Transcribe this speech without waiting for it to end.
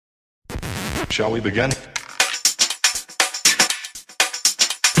Shall we begin?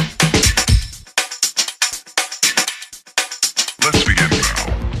 Let's begin now.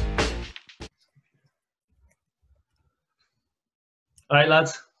 All right,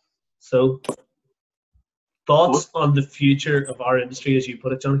 lads. So, thoughts on the future of our industry, as you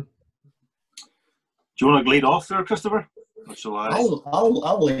put it, Johnny? Do you want to lead off there, Christopher? Or shall I?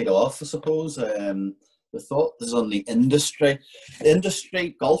 I'll lead off, I suppose. The thought is on the industry. The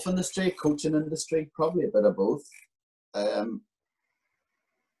industry, golf industry, coaching industry, probably a bit of both. I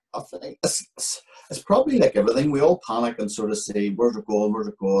think it's probably like everything. We all panic and sort of say, where's it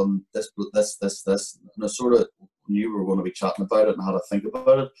going, this. And I sort of knew we were going to be chatting about it and how to think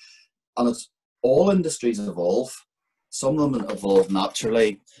about it. And it's all industries evolve. Some of them evolve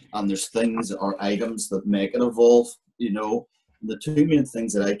naturally, and there's things or items that make it evolve, you know. The two main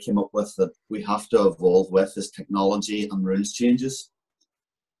things that I came up with that we have to evolve with is technology and rules changes.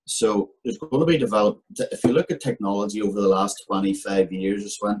 So there's going to be developed, if you look at technology over the last 25 years,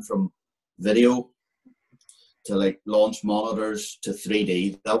 it's went from video to like launch monitors to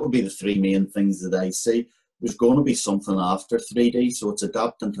 3D. That would be the three main things that I see. There's going to be something after 3D, so it's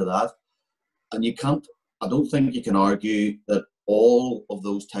adapting to that. And I don't think you can argue that all of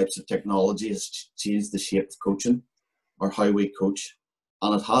those types of technology has changed the shape of coaching or how we coach,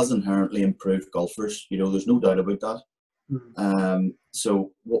 and it has inherently improved golfers. You know, there's no doubt about that. Mm-hmm.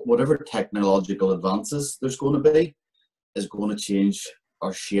 So whatever technological advances there's going to be is going to change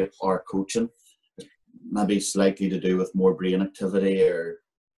our shape, our coaching. Maybe slightly to do with more brain activity or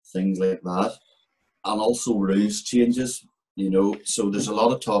things like that, and also rules changes. You know, so there's a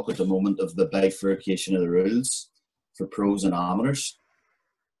lot of talk at the moment of the bifurcation of the rules for pros and amateurs.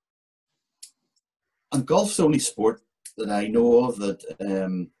 And golf's the only sport that I know of that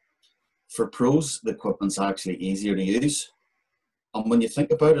for pros, the equipment's actually easier to use. And when you think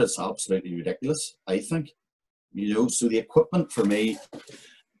about it, it's absolutely ridiculous, I think. You know, so the equipment for me,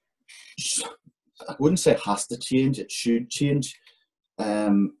 I wouldn't say has to change, it should change.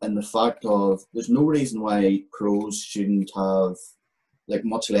 And the fact of there's no reason why pros shouldn't have like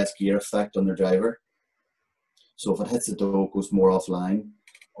much less gear effect on their driver. So if it hits the dough, it goes more offline,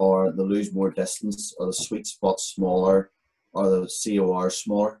 or they lose more distance, or the sweet spot's smaller, or the COR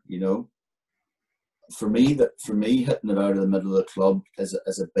smaller. You know, for me, hitting it out of the middle of the club is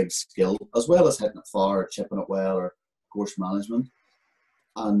a big skill, as well as hitting it far, or chipping it well, or course management.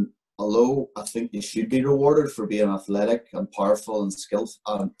 And although I think you should be rewarded for being athletic and powerful and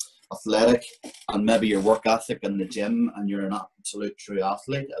skillful, athletic, and maybe your work ethic in the gym, and you're an absolute true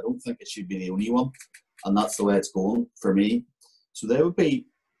athlete, I don't think it should be the only one. And that's the way it's going for me. So they would be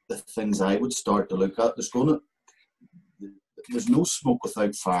the things I would start to look at. There's no smoke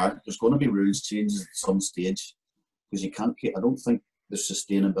without fire. There's going to be rules changes at some stage, because you can't I don't think there's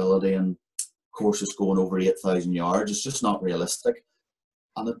sustainability in courses going over 8,000 yards. It's just not realistic.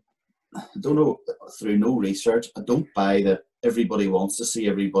 And I don't know, through no research, I don't buy that everybody wants to see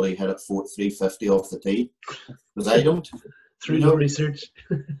everybody hit at 350 off the tee, because I don't. Through no research.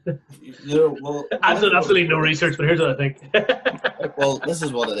 You know, well, I've done absolutely no research, but here's what I think. Well, this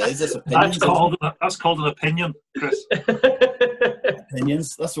is what it is. It's opinions. That's called an opinion, Chris.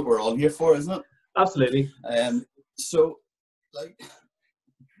 Opinions. That's what we're all here for, isn't it? Absolutely. So, like,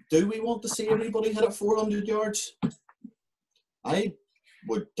 do we want to see everybody hit at 400 yards? I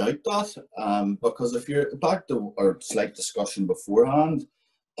would doubt that, because if you're back to our slight discussion beforehand,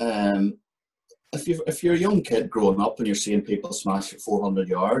 if you're a young kid growing up and you're seeing people smash at 400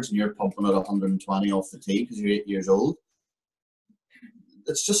 yards and you're pumping at 120 off the tee because you're 8 years old,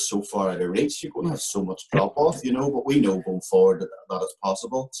 it's just so far out of reach. You're going to have so much drop off, you know. But we know going forward that it's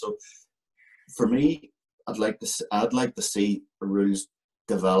possible. So for me, I'd like to see rules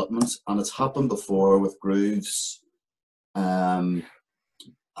developments, and it's happened before with grooves. And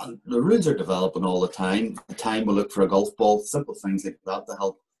the rules are developing all the time. The time we look for a golf ball, simple things like that to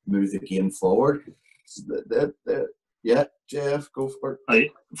help move the game forward. Yeah, Jeff, go for it.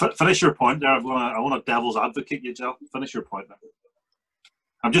 Right. Finish your point there. I want to devil's advocate you, Jeff. Finish your point there.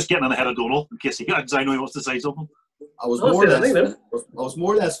 I'm just getting in ahead of Donald in case I know he wants to say something. I was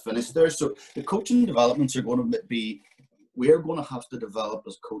more or less finished there. So the coaching developments are going to be, we're going to have to develop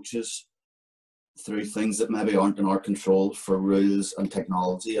as coaches through things that maybe aren't in our control for rules and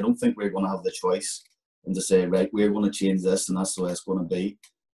technology. I don't think we're going to have the choice and to say, right, we're going to change this and that's the way it's going to be.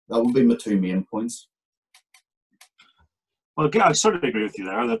 That would be my two main points. Well, I sort of agree with you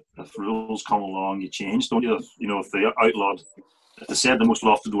there that if rules come along, you change, don't you? You know, if they outlawed, if they said the most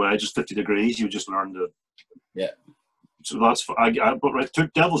lofted wedge is 50 degrees, you just learn to. Yeah. So that's, but right, to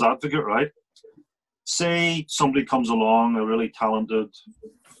devil's advocate, right? Say somebody comes along, a really talented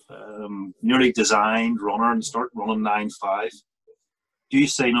nearly designed runner and start running 9.5. Do you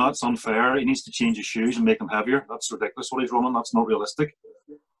say, no, that's unfair, he needs to change his shoes and make them heavier? That's ridiculous what he's running, that's not realistic.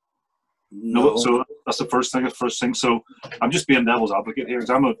 No, so that's the first thing. So I'm just being devil's advocate here, because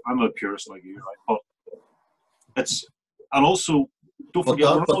I'm a purist like you, right? But it's, and also, don't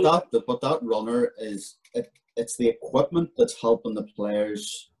forget, but that runner is, it's the equipment that's helping the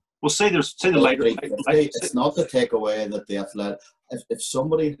players. Well, say the lighter. It's not to take away that the athletic. If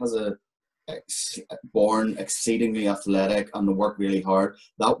somebody has born exceedingly athletic and they work really hard,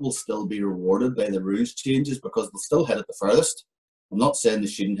 that will still be rewarded by the rules changes, because they'll still hit it the furthest. I'm not saying they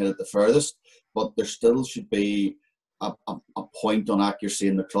shouldn't hit it the furthest, but there still should be a point on accuracy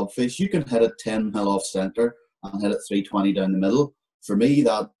in the club face. You can hit it 10 mil off centre and hit it 320 down the middle. For me,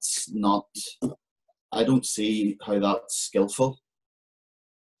 that's not. I don't see how that's skillful.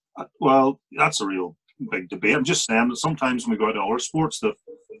 Well, that's a real big debate. I'm just saying that sometimes when we go out to other sports, that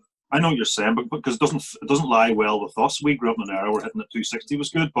I know what you're saying, but because it doesn't lie well with us. We grew up in an era where hitting at 260 was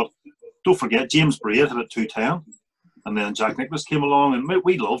good, but don't forget James Braid hit at 210, and then Jack Nicklaus came along, and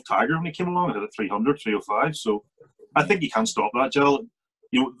we loved Tiger when he came along and hit at 300, 305. So I think you can't stop that, Jill.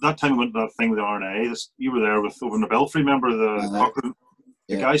 You know, that time we went to that thing with the RNA. You were there with over in the Belfry. Remember the Cochrane?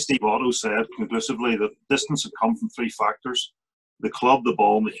 The guy Steve Otto said conclusively that distance had come from three factors: the club, the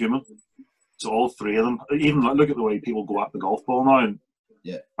ball, and the human. It's all three of them. Even look at the way people go at the golf ball now, and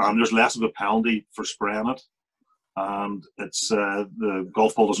there's less of a penalty for spraying it, and it's the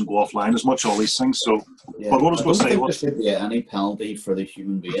golf ball doesn't go offline as much. All these things. So, but what I was going to say was, there should be any penalty for the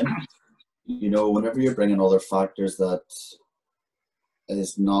human being. You know, whenever you're bringing other factors that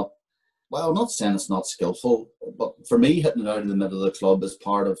is not. Well, I'm not saying it's not skillful, but for me, hitting it out of the middle of the club is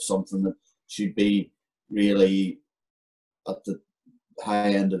part of something that should be really at the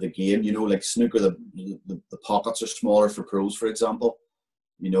high end of the game. You know, like snooker, the pockets are smaller for pros, for example.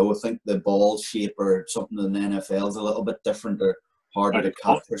 You know, I think the ball shape or something in the NFL is a little bit different or harder to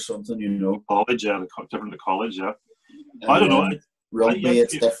catch or something, you know. College, different to college, yeah. I don't know. Rugby,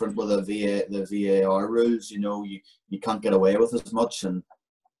 it's different with the VAR rules. You know, you can't get away with as much and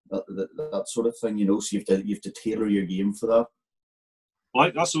that sort of thing. You know, so you have to tailor your game for that.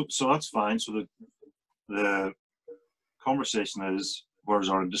 Like that's so that's fine. So the conversation is, where's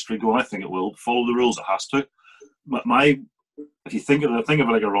our industry going? I think it will follow the rules. It has to. If you think of it like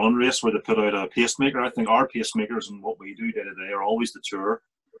a running race where they put out a pacemaker, I think our pacemakers and what we do day to day are always the tour,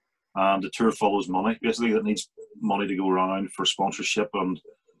 and the tour follows money. Basically, it needs money to go around for sponsorship, and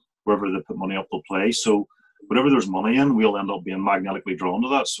wherever they put money up, they'll play. So whatever there's money in, we'll end up being magnetically drawn to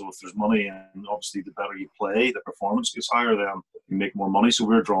that. So if there's money in, obviously the better you play, the performance gets higher, then you make more money. So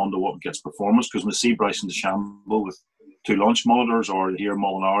we're drawn to what gets performance, because when we see Bryson DeChambeau with 2 launch monitors, or hear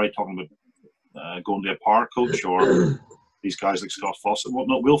Molinari talking about going to a power coach, or these guys like Scott Fawcett and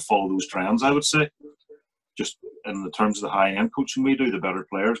whatnot, we'll follow those trends, I would say. Just in the terms of the high-end coaching we do, the better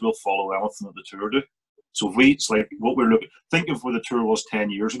players, we'll follow anything that the tour do. So it's like what we're looking, think of where the tour was 10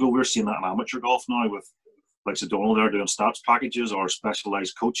 years ago. We're seeing that in amateur golf now with like O'Donnell there doing stats packages or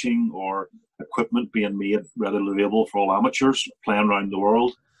specialised coaching or equipment being made readily available for all amateurs playing around the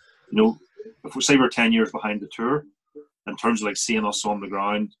world. You know, if we say we're 10 years behind the tour in terms of like seeing us on the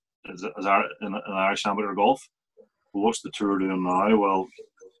ground in Irish amateur golf, well, what's the tour doing now? Well,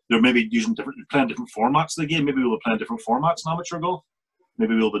 they're maybe playing different formats of the game. Maybe we'll be playing different formats in amateur golf.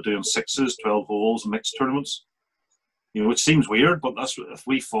 Maybe we'll be doing 6s, 12 holes, mixed tournaments. You know, it seems weird, but if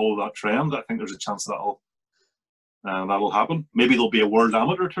we follow that trend, I think there's a chance that'll happen. Maybe there'll be a World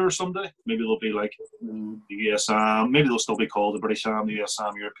Amateur Tour someday. Maybe there'll be like the USAM. Maybe they'll still be called the British Am, the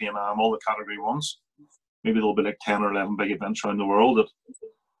USAM, European Am, all the Category 1s. Maybe there'll be like 10 or 11 big events around the world that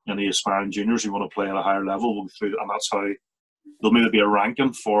any aspiring juniors who want to play at a higher level will be through, and that's how there'll maybe be a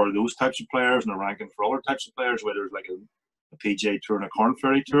ranking for those types of players and a ranking for other types of players, whether it's like a PGA Tour and a Corn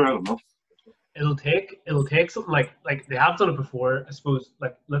Ferry Tour. I don't know. It'll take something like they have done it before, I suppose.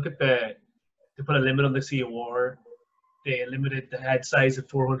 Like look at they put a limit on the Sea of War. They limited the head size at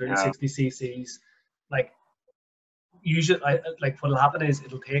 460 cc's. Like usually, like what'll happen is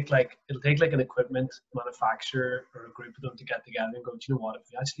it'll take like an equipment manufacturer or a group of them to get together and go, do you know what? If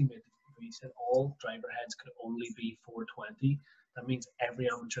we said all driver heads could only be 420, that means every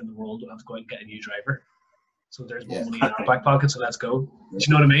amateur in the world will have to go out and get a new driver. So there's more money in our back pocket. So let's go. Do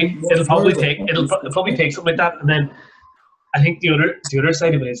you know what I mean? It'll probably take something like that, and then I think the other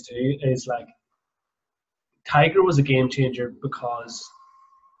side of it is like Tiger was a game changer because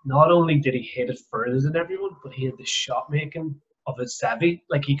not only did he hit it further than everyone, but he had the shot making of a savvy.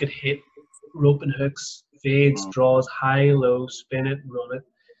 Like he could hit rope and hooks, fades, draws, high, low, spin it, run it.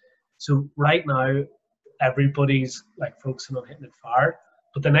 So right now, everybody's like focusing on hitting it far.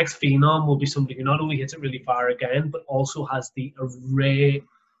 But the next phenom will be somebody who not only hits it really far again, but also has the array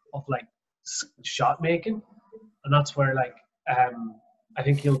of like shot making, and that's where like I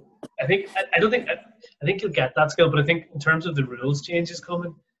think he'll. I don't think. I think he'll get that skill, but I think in terms of the rules changes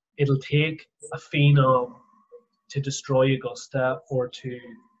coming, it'll take a phenom to destroy Augusta or to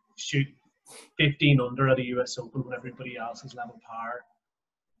shoot 15 under at a US Open when everybody else is level par,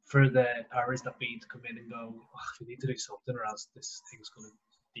 for the powers that be to come in and go, oh, we need to do something or else this thing's going to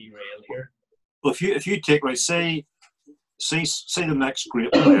derail here. Well, if you take, right, say the next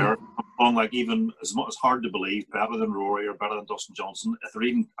great player on, like, even as much as hard to believe, better than Rory or better than Dustin Johnson, if they're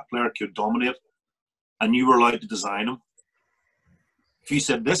even a player could dominate, and you were allowed to design them, if you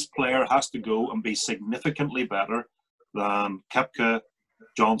said this player has to go and be significantly better than Koepka,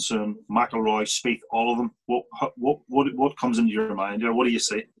 Johnson, McIlroy, Spieth, all of them, what comes into your mind there? What do you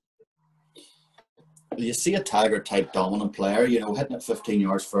see? You see a Tiger type dominant player, you know, hitting it 15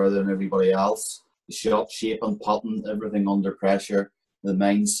 yards further than everybody else. The shot, shaping, putting, everything under pressure, the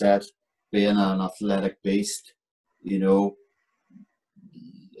mindset, being an athletic beast, you know,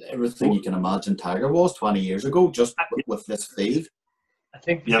 everything you can imagine Tiger was 20 years ago, just with this field. I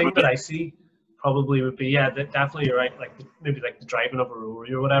think the thing that I see probably would be, definitely you're right, like maybe like the driving of a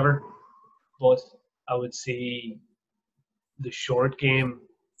Rory or whatever, but I would see the short game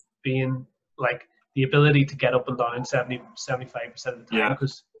being like the ability to get up and down 75% of the time.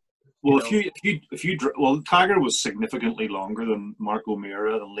 Because well, Tiger was significantly longer than Mark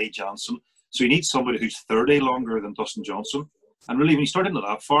O'Meara, than Lee Jansen, so you need somebody who's 30 longer than Dustin Johnson. And really, when you start into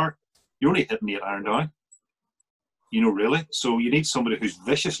that far, you're only hitting 8 iron down. You know, really. So you need somebody who's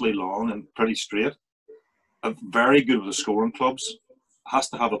viciously long and pretty straight, very good with the scoring clubs, has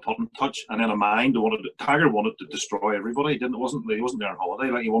to have a putting touch, and then a mind. Tiger wanted to destroy everybody. He wasn't there on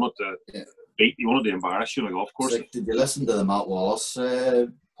holiday. Like, he wanted to beat. He wanted to embarrass you on a golf course. So, did you listen to the Matt Wallace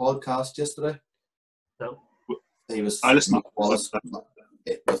podcast yesterday? No. I listened to Wallace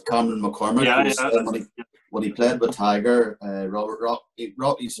with Cameron McCormick. When he played with Tiger, Robert Rock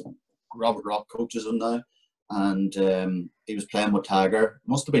coaches him now. And he was playing with Tiger.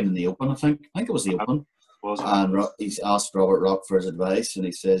 Must have been in the Open, I think. I think it was the Open. And he's asked Robert Rock for his advice, and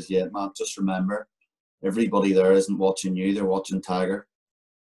he says, "Yeah, Matt, just remember, everybody there isn't watching you; they're watching Tiger,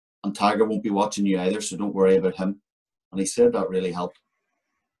 and Tiger won't be watching you either. So don't worry about him." And he said that really helped.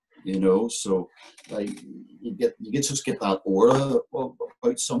 You know, so like you just get that aura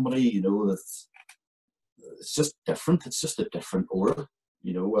about somebody. You know, that's it's just different. It's just a different aura.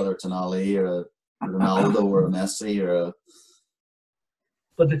 You know, whether it's an Ali or a Ronaldo or a Messi or a.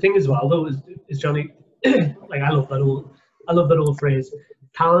 But the thing as well, though, is Johnny, like I love that old phrase: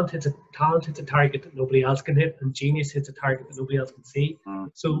 talent hits a target that nobody else can hit, and genius hits a target that nobody else can see.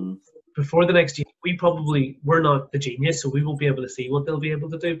 So before the next year, we're not the genius, so we won't be able to see what they'll be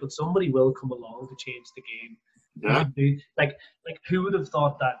able to do. But somebody will come along to change the game. Yeah. Like who would have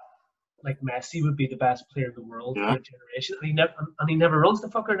thought that? Like Messi would be the best player in the world for a generation, and he never runs. The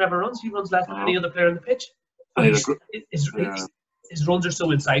fucker never runs. He runs less than any other player on the pitch. But his runs are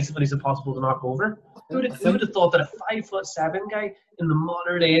so incisive and he's impossible to knock over. Who would have thought that a 5'7" guy in the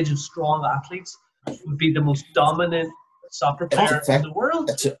modern age of strong athletes would be the most dominant soccer player in the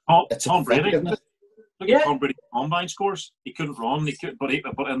world? It's Tom Brady. Look at Tom Brady's combine scores. He couldn't run. But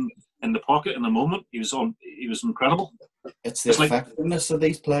in the pocket in the moment, he was incredible. It's the effectiveness of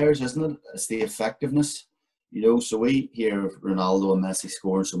these players, isn't it? It's the effectiveness. You know, so we hear of Ronaldo and Messi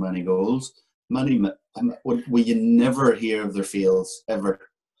scoring so many goals. Will you never hear of their fields ever?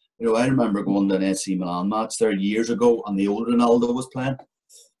 You know, I remember going to an AC Milan match there years ago, and the old Ronaldo was playing,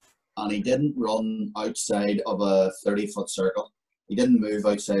 and he didn't run outside of a 30-foot circle. He didn't move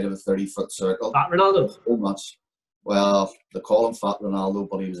outside of a 30-foot circle. Fat Ronaldo. So much. Well, they call him Fat Ronaldo,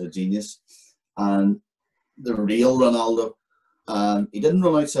 but he was a genius. And the real Ronaldo, he didn't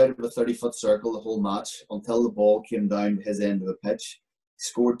run outside of a 30-foot circle the whole match until the ball came down his end of the pitch. He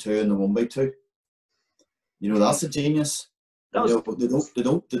scored 2 in the 1x2. You know, that's a genius. You know,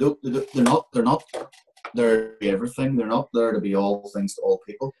 they're not there to be everything. They're not there to be all things to all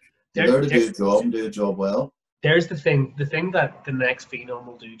people. They're there to do a job and do a job well. There's the thing that the next phenom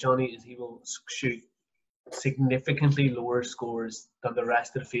will do, Johnny, is he will shoot significantly lower scores than the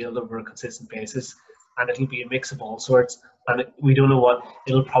rest of the field over a consistent basis, and it'll be a mix of all sorts, and we don't know what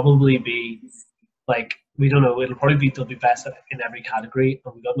it'll probably be. Like, we don't know, it'll probably be they'll be best in every category,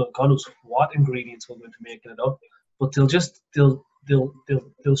 and we don't know God knows what ingredients will go into making it up, but they'll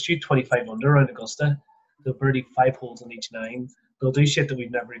shoot 25 under around Augusta. They'll birdie 5 holes on each 9. They'll do shit that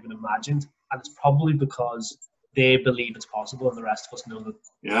we've never even imagined, and it's probably because they believe it's possible, and the rest of us know that.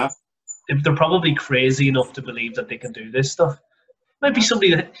 Yeah. They're probably crazy enough to believe that they can do this stuff. Might be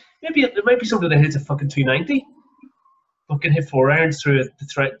somebody that there might be somebody that hits a fucking 290. Fucking hit 4 irons through the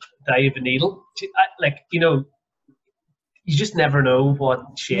threat die of a needle. You just never know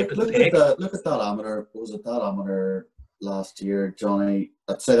what shape it'll take. Look at that amateur. Was it that amateur last year, Johnny,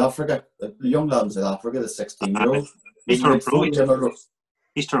 at South Africa? The young lad in South Africa, the 16-year-old. He's turned pro.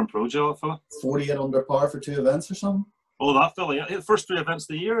 He's turned pro, Joe, fella. 48 under par for 2 events or something. Oh, that fella, yeah. The first 3 events of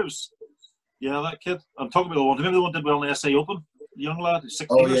the year, it was, that kid. I'm talking about the one. Remember the one did well in the SA Open? The young lad, 16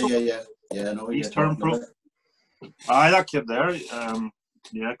 Oh, or something? Yeah, no, he's turned pro. Aye, that kid there. I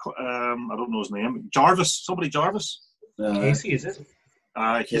don't know his name. Jarvis. Casey, is it?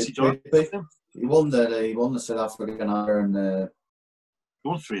 Casey Jarvis. He won the South African amateur and he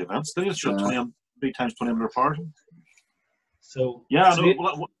won 3 events. Didn't he? Shot 3 times 20 under par. So yeah,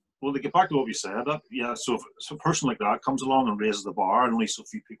 well, to get back to what we said, so if a person like that comes along and raises the bar and only so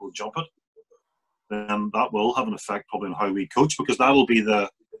few people jump it, then that will have an effect probably on how we coach, because that'll be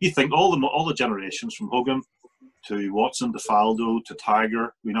you think all the generations from Hogan to Watson to Faldo to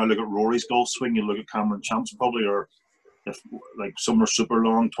Tiger. We now look at Rory's golf swing. You look at Cameron Champs probably, or if like some are super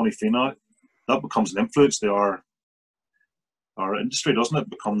long, 20 Finau. That becomes an influence. They are our industry, doesn't it?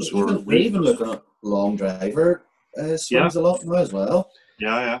 Becomes we're even looking at long driver swings a lot now as well.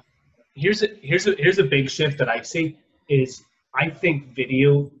 Yeah. Here's a big shift that I see is I think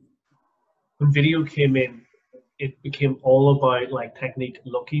when video came in, it became all about like technique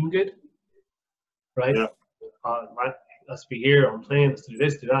looking good, right? Yeah. Let's be here on playing. Let's do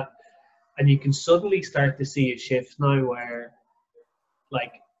this, do that, and you can suddenly start to see a shift now where,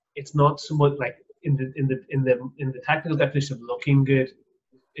 like, it's not so much like in the technical definition of looking good,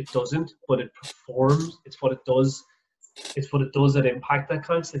 it doesn't, but it performs. It's what it does. It's what it does that impact that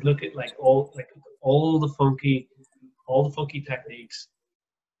counts. Like look at all the funky techniques,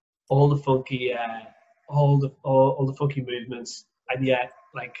 all the funky movements, and yet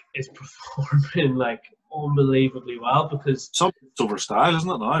like it's performing like unbelievably well because something's over style, isn't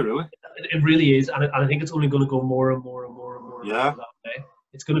it now? Really, it really is, and I think it's only going to go more and more and more and more. Yeah, that way.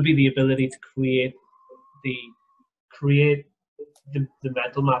 It's going to be the ability to create the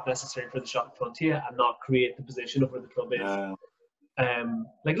mental map necessary for the shot in front of you, and not create the position of where the club is. Yeah.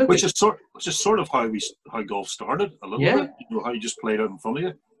 Which is sort of how golf started a little bit. You know, how you just played out in front of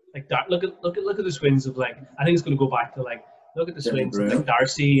you. Like that. Look at the swings of like. I think it's going to go back to like. Look at the swings of like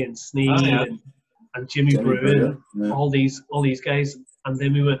Darcy and Snead and Jimmy Bruin, all these guys, and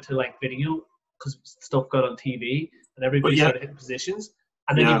then we went to like video because stuff got on TV and everybody started hitting positions,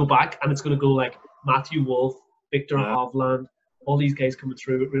 and then you go back and it's going to go like Matthew Wolf, Victor Hovland, all these guys coming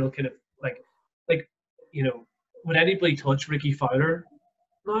through with real kind of like you know, would anybody touch Ricky Fowler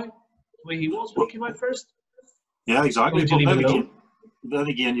now the way he was when he came out first? Yeah, exactly. Then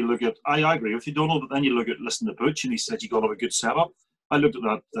again, you look at, I agree with you, Donald, but then you look at, listen to Butch, and he said you got to have a good setup. I looked at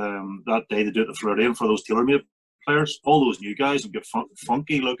that day they did at the Floridian for those TaylorMade players. All those new guys have got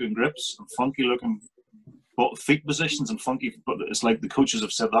funky looking grips and funky looking feet positions and funky, but it's like the coaches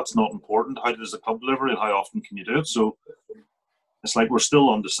have said that's not important. How does the club deliver and how often can you do it? So it's like we're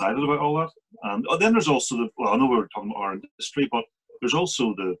still undecided about all that. And then there's also I know we were talking about our industry, but there's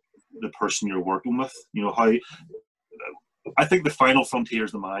also the person you're working with. You know, how I think the final frontier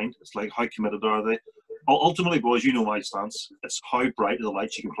is the mind. It's like how committed are they? Ultimately, boys, you know my stance. It's how bright are the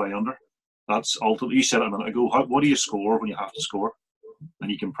lights you can play under. That's ultimately. You said it a minute ago. What do you score when you have to score?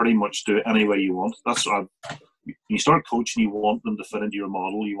 And you can pretty much do it any way you want. That's when you start coaching. You want them to fit into your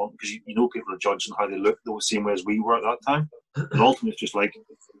model. You want, because you know people are judging how they look the same way as we were at that time. But ultimately, it's just like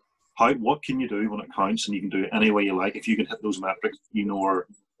what can you do when it counts, and you can do it any way you like. If you can hit those metrics, you know, or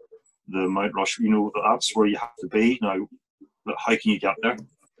the Mount Rushmore, you know, that's where you have to be now. But how can you get there?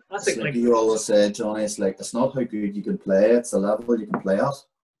 That's like you always say, Johnny. It's like it's not how good you can play; it's the level you can play at.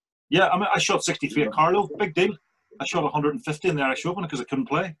 Yeah, I mean, I shot 63 at Carlo, big deal. I shot 150 in the Irish Open because I couldn't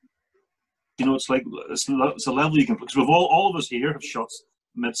play. You know, it's like it's a level you can play. Because we've all of us here have shot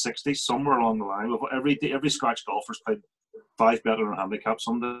mid-60s somewhere along the line. Every scratch golfer's played 5 better than handicap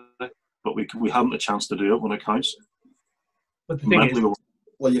someday, but we haven't a chance to do it when it counts. But the thing is,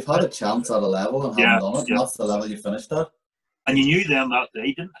 well, you've had a chance at a level and haven't done it. And that's the level you finished at. And you knew then that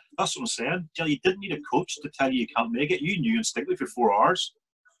day. That's what I'm saying. You didn't need a coach to tell you can't make it. You knew instinctively for 4 hours.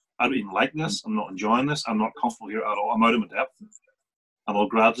 I don't even like this. I'm not enjoying this. I'm not comfortable here at all. I'm out of my depth, and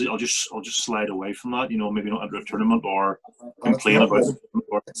I'll just slide away from that. You know, maybe not enter a tournament or complain about it.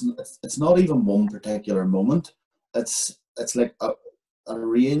 It's not even one particular moment. It's like a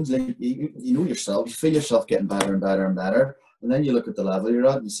range. Like you know yourself. You feel yourself getting better and better and better, and then you look at the level you're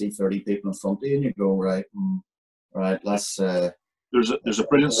at, and you see 30 people in front of you, and you go right. Right. Let's. There's a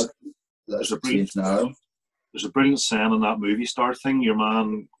brilliant now. there's a brilliant saying in that movie star thing. Your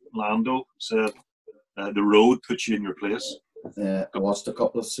man Lando said, "The road puts you in your place." I watched a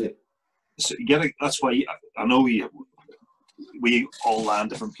couple of So you get it. That's why I know we all land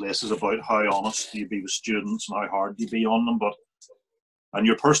different places about how honest you be with students and how hard you be on them, and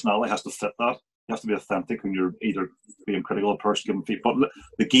your personality has to fit that. You have to be authentic when you're either being critical of a person, giving feedback. But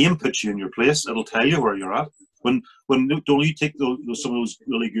the game puts you in your place. It'll tell you where you're at. When don't you take some of those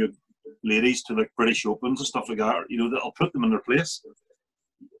really good ladies to like British Opens and stuff like that? You know, that'll put them in their place.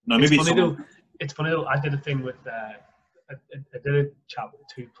 Now maybe it's funny though. I did a thing with I did a chat with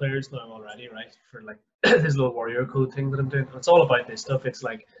 2 players now already, right? For like this little warrior code thing that I'm doing. It's all about this stuff. It's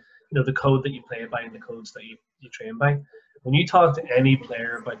like, you know, the code that you play by and the codes that you train by. When you talk to any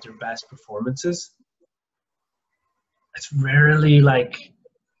player about their best performances, it's rarely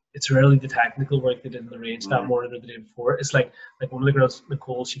the technical work they did in the range that morning or the day before. It's like one of the girls,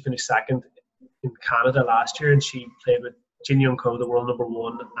 Nicole, she finished 2nd in Canada last year, and she played with Jin Young Ko, the world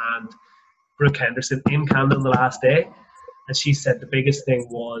 #1, and Brooke Henderson in Canada on the last day. And she said the biggest thing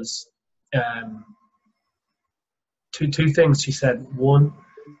was two things. She said, one,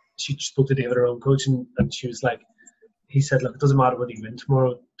 she spoke to David, her own coach, and she was like, he said, look, it doesn't matter whether you win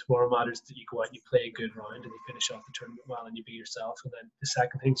tomorrow. Tomorrow matters that you go out and you play a good round and you finish off the tournament well and you be yourself. And then the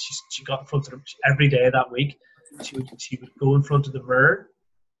second thing, she got in front of them every day that week. She would go in front of the mirror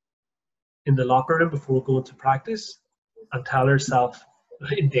in the locker room before going to practice and tell herself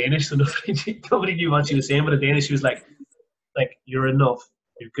in Danish, so nobody knew what she was saying, but in Danish she was like, you're enough,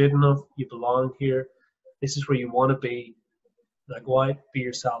 you're good enough, you belong here, this is where you want to be. Like, go out, be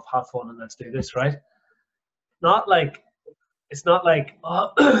yourself, have fun, and let's do this, right? It's not like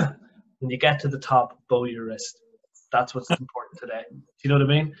oh, when you get to the top, bow your wrist. That's what's important today. Do you know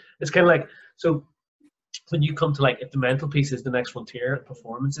what I mean? It's kind of like, so when you come to like, if the mental piece is the next frontier,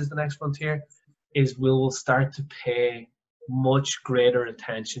 performance is the next frontier, is we'll start to pay much greater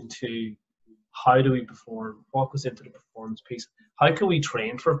attention to how do we perform, what goes into the performance piece, how can we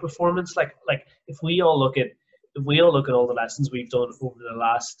train for performance? Like if we all look at all the lessons we've done over the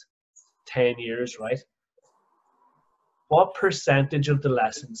last 10 years, right? What percentage of the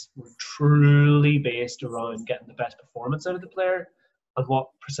lessons were truly based around getting the best performance out of the player, and what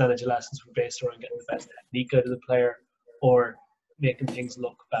percentage of lessons were based around getting the best technique out of the player or making things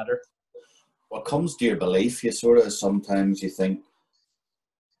look better? What comes to your belief, you sort of sometimes you think,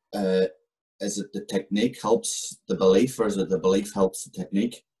 is it the technique helps the belief, or is it the belief helps the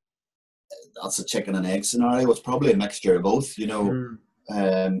technique? That's a chicken and egg scenario. It's probably a mixture of both, you know.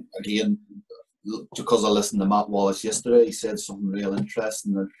 Again, because I listened to Matt Wallace yesterday, he said something real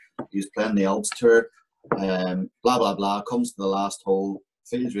interesting, that he was playing the Alps Tour, blah, blah, blah, comes to the last hole,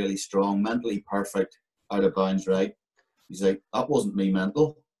 feels really strong, mentally perfect, out of bounds, right? He's like, that wasn't me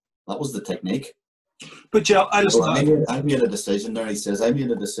mental, that was the technique. But yeah, I made a decision there. He says, I made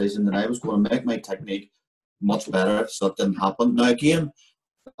a decision that I was going to make my technique much better, so that didn't happen. Now again,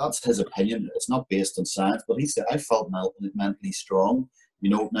 that's his opinion. It's not based on science, but he said, I felt mentally strong. You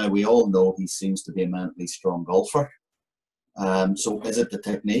know, now we all know he seems to be a mentally strong golfer. So is it the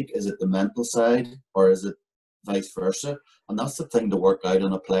technique? Is it the mental side? Or is it vice versa? And that's the thing to work out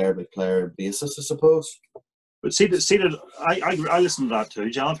on a player-by-player basis, I suppose. But see that I listened to that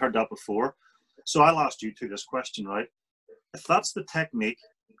too, John. I've heard that before. So I'll ask you two this question, right? If that's the technique,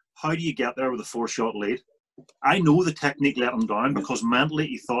 how do you get there with a 4-shot lead? I know the technique let him down because mentally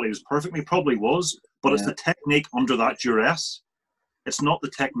he thought he was perfect. He probably was, but it's the technique under that duress. It's not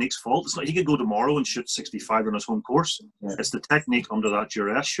the technique's fault. It's not, he could go tomorrow and shoot 65 on his home course. Yeah. It's the technique under that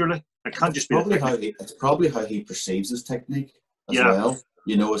duress, surely. It can't just be it's probably how he perceives his technique as well.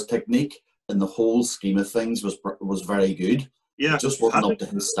 You know, his technique in the whole scheme of things was very good. Yeah. It just wasn't up to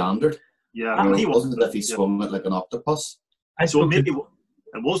his standard. Yeah. You know, it wasn't as if he swung it like an octopus. So maybe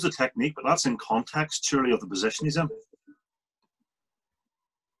it was the technique, but that's in context, surely, of the position he's in.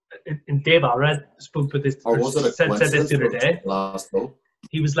 And Dave Alred spoke with this, said this the other day. Last hole.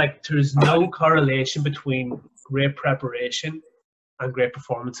 He was like, there's no correlation between great preparation and great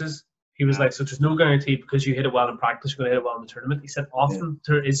performances. He was like, so there's no guarantee because you hit it well in practice, you're going to hit it well in the tournament. He said often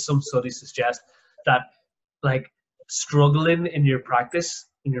there is some studies suggest that like struggling in your practice,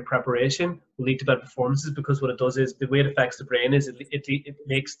 in your preparation will lead to bad performances, because what it does is the way it affects the brain is it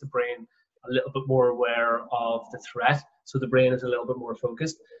makes the brain a little bit more aware of the threat. So the brain is a little bit more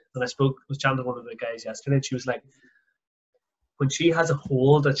focused. And I was chatting to one of the guys yesterday, and she was like, when she has a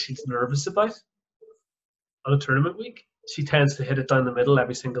hole that she's nervous about on a tournament week, she tends to hit it down the middle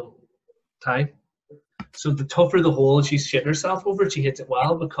every single time. So the tougher the hole she's shitting herself over, she hits it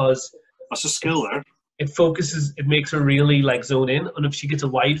well, because that's a skill there. It focuses, it makes her really like zone in. And if she gets a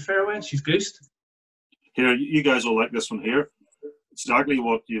wide fairway, she's goosed. Here, you guys will like this one here. It's exactly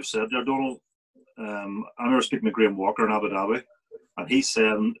what you've said there, Donald. I remember speaking to Graham Walker in Abu Dhabi, and he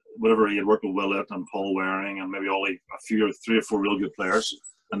said whatever he had worked with Willett and Paul Waring and maybe Ollie, three or four real good players,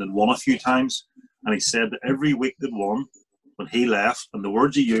 and they'd won a few times. And he said that every week they'd won, when he left, and the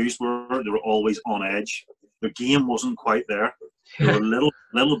words he used were they were always on edge. Their game wasn't quite there. They were a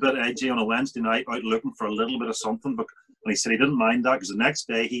little bit edgy on a Wednesday night, out looking for a little bit of something. But and he said he didn't mind that because the next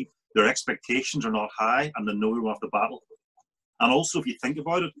day their expectations are not high, and they know they're going to have to battle. And also, if you think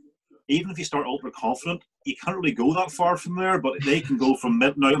about it, even if you start ultra confident, you can't really go that far from there. But they can go from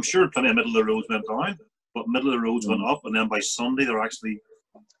now. I'm sure plenty of middle of the roads went down, but middle of the roads went up, and then by Sunday they're actually.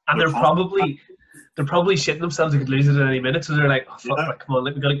 And they're probably shitting themselves. They could lose it at any minute, so they're like, "Oh fuck, like, come on,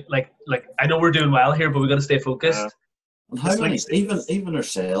 we gotta like I know we're doing well here, but we gotta stay focused." And how many, even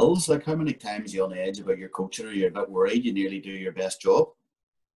ourselves, like how many times are you on edge about your coaching, or you're a bit worried you nearly do your best job?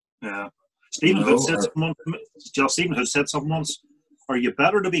 Yeah. Stephen Hood said something once. Are you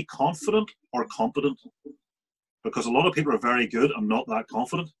better to be confident or competent? Because a lot of people are very good and not that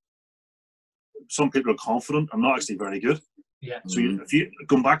confident. Some people are confident and not actually very good. Yeah. So if you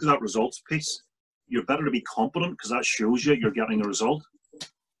come back to that results piece, you're better to be competent because that shows you're getting a result.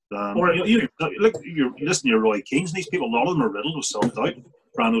 Or you listen to your Roy Keanes, and these people, a lot of them are riddled with self-doubt.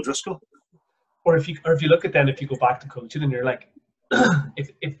 Brian O'Driscoll. Or if you look at them, if you go back to coaching and you're like,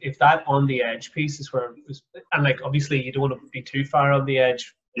 if that on the edge piece is where, and like obviously you don't want to be too far on the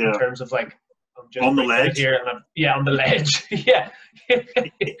edge in terms of like I'm just on the ledge here and on the ledge. yeah,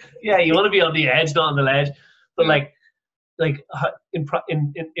 you want to be on the edge, not on the ledge. But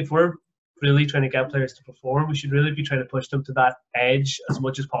if we're really trying to get players to perform, we should really be trying to push them to that edge as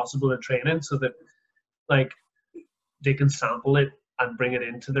much as possible in training, so that like they can sample it and bring it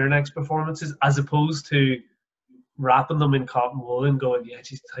into their next performances, as opposed to wrapping them in cotton wool and going, yeah,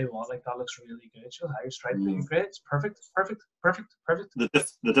 geez, tell you what, like that looks really good. Show how you're striking great. It's perfect.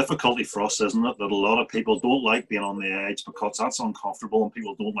 The difficulty for us, isn't it, that a lot of people don't like being on the edge because that's uncomfortable, and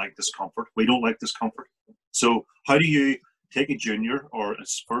people don't like discomfort. We don't like discomfort. So how do you take a junior or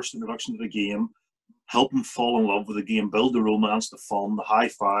his first introduction to the game, help him fall in love with the game, build the romance, the fun, the high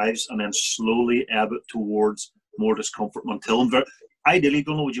fives, and then slowly ebb it towards more discomfort until ideally,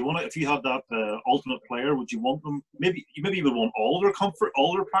 don't know, would you want it if you had that alternate player? Would you want them? Maybe you would want all their comfort,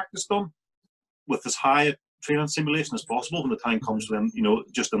 all their practice done with as high training simulation as possible when the time comes for them.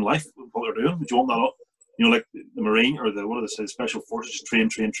 Just in life, what they're doing. Would you want that? Like the Marine or the Special Forces, just train,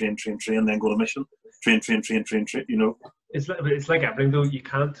 then go to mission. Train. It's like everything though. You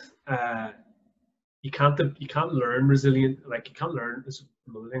can't learn resilience. Like you can't learn this.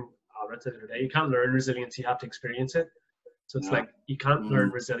 You can't learn resilience. You have to experience it. So it's like you can't learn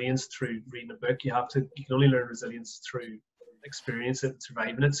resilience through reading a book. You can only learn resilience through experience it,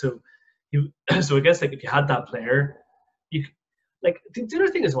 surviving it. So I guess like if you had that player, the other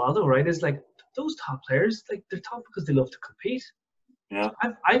thing as well though, right, is like those top players, like they're top because they love to compete. Yeah.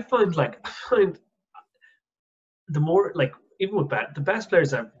 I find the more like even with the best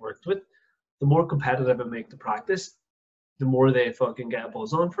players I've worked with, the more competitive I make the practice, the more they fucking get a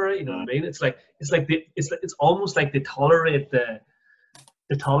buzz on for it. You know what I mean? It's almost like they tolerate the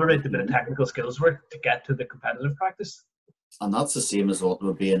bit of technical skills work to get to the competitive practice. And that's the same as what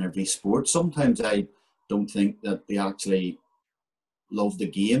would be in every sport. Sometimes I don't think that they actually love the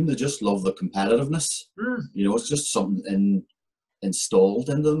game; they just love the competitiveness. It's just something installed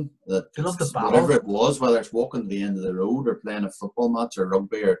in them that they love the battle. Whatever it was, whether it's walking to the end of the road or playing a football match or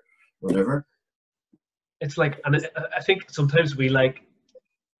rugby or whatever. It's like, and I think sometimes we like.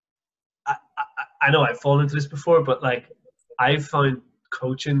 I know I've fallen into this before, but like I've found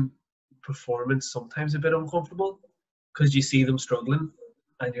coaching performance sometimes a bit uncomfortable because you see them struggling,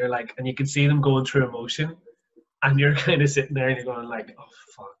 and you're like, and you can see them going through emotion, and you're kind of sitting there and you're going like, oh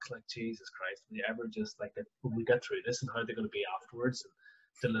fuck, like Jesus Christ, will you ever just like when we get through this and how they're going to be afterwards,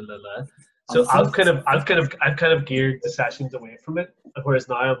 and da la la la. So I've kind of geared the sessions away from it, whereas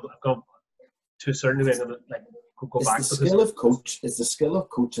now I've gone to a certain degree. I'm gonna like go back. Is the skill of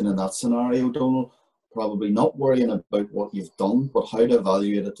coaching in that scenario, Donald, probably not worrying about what you've done, but how to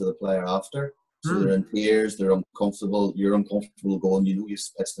evaluate it to the player after. So they're in tears, they're uncomfortable, you're uncomfortable going, you've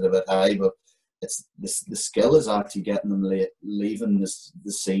pitched it a bit high, but it's the skill is actually getting them leaving the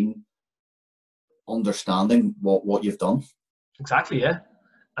scene, understanding what you've done. Exactly, yeah.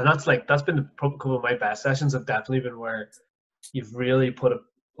 And that's been a couple of my best sessions have definitely been where you've really brought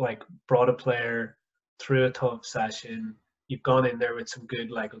a player through a tough session. You've gone in there with some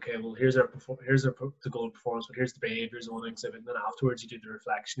good, like, okay, well, here's the goal performance, but here's the behaviors I want to exhibit. And then afterwards, you do the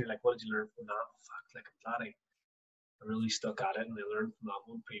reflection. You're like, what did you learn from that? Fuck, like, I'm glad really stuck at it, and they learned from that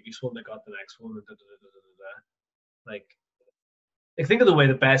one previous one. They got the next one, and like think of the way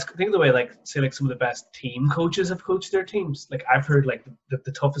like say like some of the best team coaches have coached their teams. Like I've heard like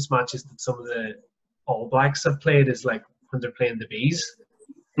the toughest matches that some of the All Blacks have played is like when they're playing the Bees.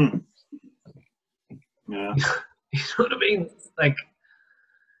 Yeah. You know what I mean? Like,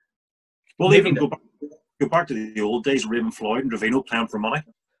 Well, maybe even go back to the old days, Raymond Floyd and Ravino playing for money.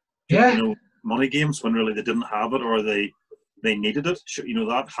 Yeah. You know, money games when really they didn't have it or they needed it. You know,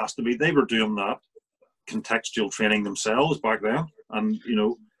 that has to be. They were doing that contextual training themselves back then. And, you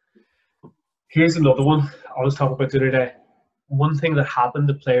know. Here's another one I was talking about the other day. One thing that happened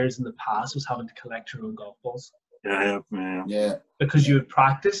to players in the past was having to collect your own golf balls. Yeah. Because you would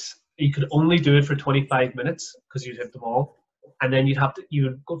practice, you could only do it for 25 minutes because you'd hit them all. And then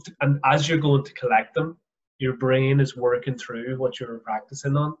and as you're going to collect them, your brain is working through what you were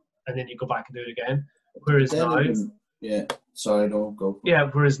practicing on, and then you go back and do it again. Whereas now,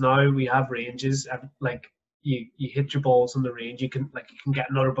 whereas now we have ranges, like you hit your balls on the range, you can get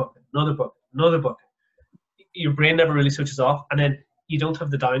another bucket. Your brain never really switches off, and then you don't have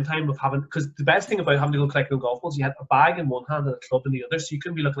the downtime of having, because the best thing about having to go collect your golf balls, you had a bag in one hand and a club in the other, so you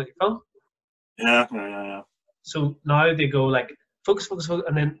couldn't be looking at your phone. Yeah. So now they go like focus,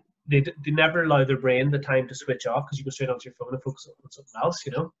 and then they never allow their brain the time to switch off because you go straight onto your phone and focus on something else,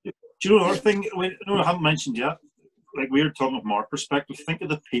 you know. Do you know another thing? I haven't mentioned yet. Like we were talking from our perspective, think of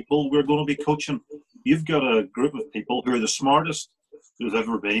the people we're going to be coaching. You've got a group of people who are the smartest there's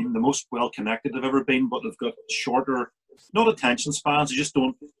ever been, the most well-connected they've ever been, but they've got shorter, not attention spans. They just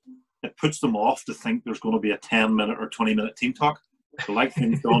don't. It puts them off to think there's going to be a 10-minute or 20-minute team talk. They like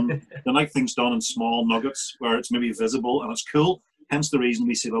things done. They like things done in small nuggets where it's maybe visible and it's cool. Hence the reason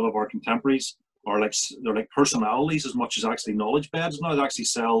we see a lot of our contemporaries they're like personalities as much as actually knowledge beds now. They actually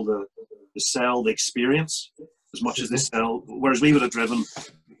sell the experience as much as they sell. Whereas we would have driven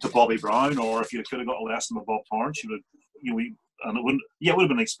to Bobby Brown, or if you could have got a lesson with Bob Torrance, it would have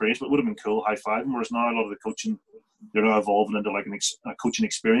been an experience, but it would have been cool, high five. Whereas now a lot of the coaching, they're now evolving into like a coaching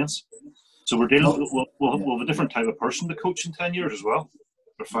experience. So we're dealing. We'll have a different type of person to coach in 10 years as well,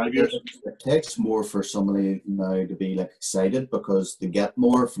 or 5 years. It takes more for somebody now to be like excited because they get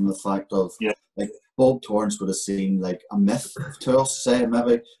more from the fact of like Bob Torrance would have seen like a myth to us, say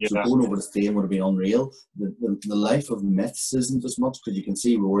maybe. So going over the stadium would have been unreal. The life of myths isn't as much because you can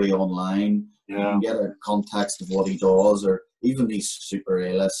see Rory online. You can get a context of what he does, or even these super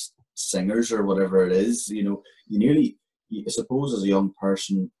A-list singers or whatever it is. You know, I suppose as a young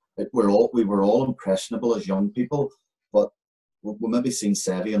person, we were all impressionable as young people, but we're maybe seeing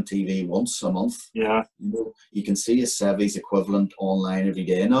Sevi on TV once a month. Yeah. You know, you can see a Sevi's equivalent online every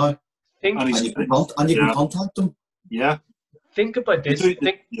day now. And you can contact them. Yeah. Think about this.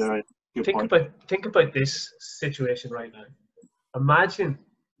 Think about this situation right now. Imagine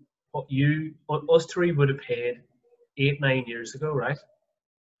what us three would have paid 8-9 years ago, right?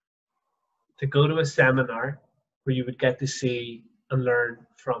 To go to a seminar where you would get to see and learn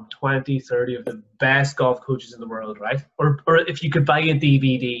from 20-30 of the best golf coaches in the world, right? Or if you could buy a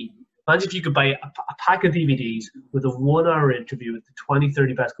DVD. Imagine if you could buy a pack of DVDs with a 1-hour interview with the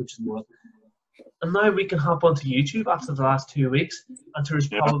 20-30 best coaches in the world. And now we can hop onto YouTube after the last 2 weeks, and there's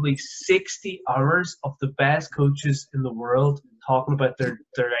probably 60 hours of the best coaches in the world talking about their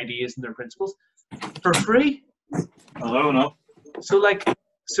ideas and their principles for free. No. So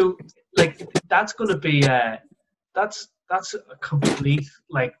that's going to be that's a complete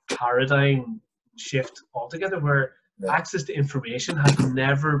like paradigm shift altogether, where access to information has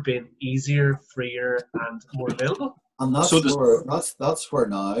never been easier, freer, and more available. And that's where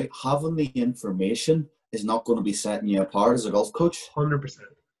now having the information is not going to be setting you apart as a golf coach. 100%.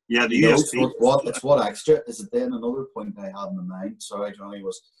 Yeah, it's what extra is it? Then another point I had in my mind. Sorry, Johnny,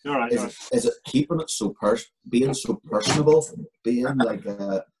 was is it keeping it so being so personable, being like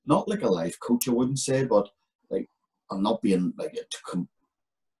not like a life coach, I wouldn't say, but like I'm not being like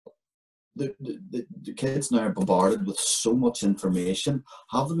the kids now are bombarded with so much information.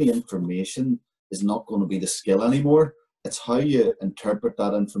 Having the information is not going to be the skill anymore. It's how you interpret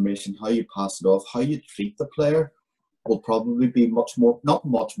that information, how you pass it off, how you treat the player will probably be not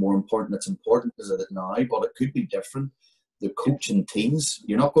much more important. It's important as it is now, but it could be different. The coaching teams,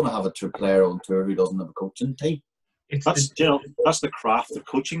 you're not going to have a player on tour who doesn't have a coaching team. That's the craft of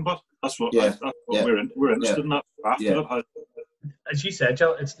coaching, but that's what we're interested in, that craft of it. As you said,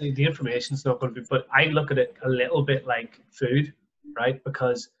 Joe, it's the information's not going to be, but I look at it a little bit like food, right?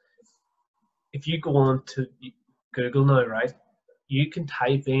 Because if you go on to Google now, right, you can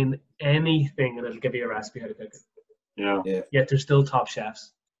type in anything and it'll give you a recipe how to cook it. Yeah. Yet they're still top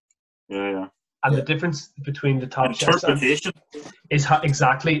chefs. Yeah. And the difference between the top chefs interpretation is how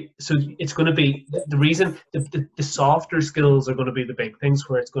exactly. So it's going to be the reason the softer skills are going to be the big things,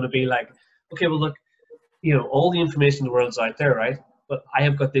 where it's going to be like, okay, well look, all the information in the world's out there, right? But I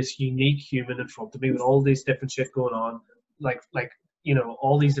have got this unique human in front of me with all these different shit going on, like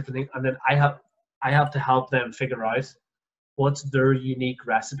all these different things, and then I have to help them figure out what's their unique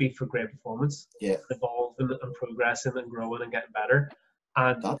recipe for great performance. Yeah. Evolving and progressing and growing and getting better.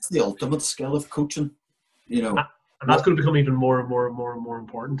 And that's the ultimate skill of coaching, And that's going to become even more and more and more and more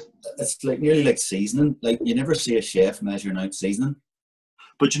important. It's like nearly like seasoning. Like you never see a chef measuring out seasoning.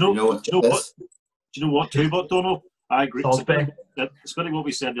 But do you know what too, but Donald? I agree. It's a bit like what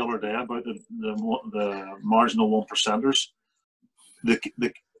we said the other day about the marginal 1%ers.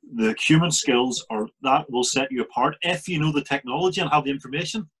 The human skills that will set you apart if you know the technology and have the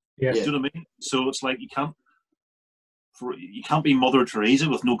information. Yeah. Do you know what I mean? So it's like you can't be Mother Teresa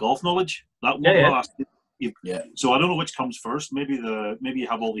with no golf knowledge. That won't last. So I don't know which comes first. Maybe you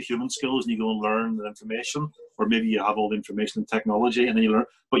have all the human skills and you go and learn the information, or maybe you have all the information and technology and then you learn.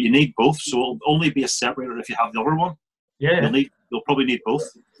 But you need both. So it'll only be a separator if you have the other one. Yeah. You'll probably need both.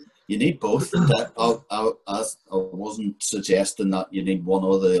 You need both. I wasn't suggesting that you need one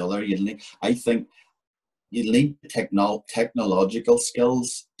or the other. I think you need technological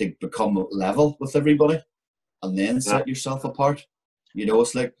skills to become level with everybody, and then set yourself apart.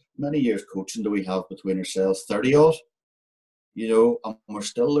 It's like, many years coaching do we have between ourselves? 30 odd. And we're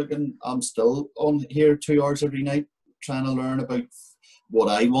still looking. I'm still on here 2 hours every night trying to learn about what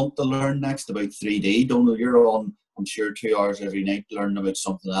I want to learn next about 3D. Donald, you're on, I'm sure, 2 hours every night learning about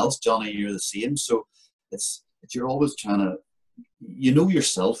something else. Johnny, you're the same. So it's you're always trying to,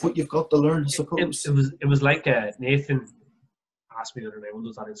 yourself what you've got to learn, I suppose. It was like Nathan asked me the other day when there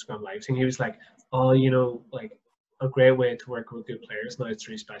was that Instagram live thing. He was like, oh, like a great way to work with good players now is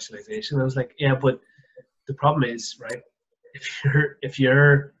through specialization. I was like, yeah, but the problem is, right, if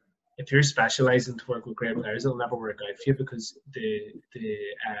you're specializing to work with great players, it'll never work out for you, because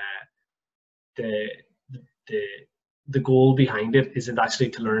the goal behind it isn't actually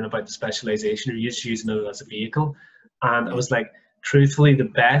to learn about the specialization. You're just using it as a vehicle. And I was like, truthfully, the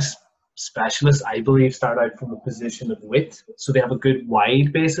best specialists, I believe, start out from a position of width, so they have a good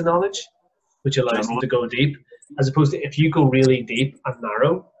wide base of knowledge, which allows them to go deep, as opposed to if you go really deep and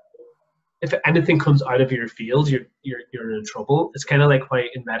narrow, if anything comes out of your field, you're in trouble. It's kind of like why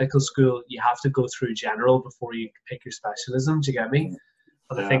in medical school you have to go through general before you pick your specialism. Do you get me?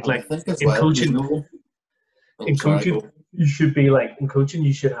 And I think in coaching, you should be like, in coaching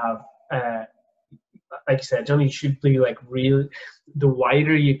you should have, like you said, Johnny, you should be like the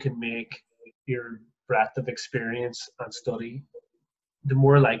wider you can make your breadth of experience and study, the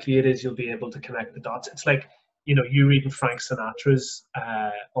more likely it is you'll be able to connect the dots. It's like, you reading Frank Sinatra's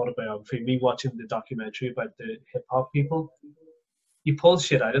autobiography, me watching the documentary about the hip hop people. You pull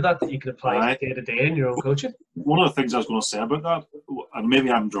shit out of that you can apply day to day in your own coaching. One of the things I was going to say about that, and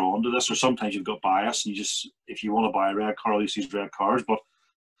maybe I'm drawn to this, or sometimes you've got bias, and if you want to buy a red car, you see red cars. But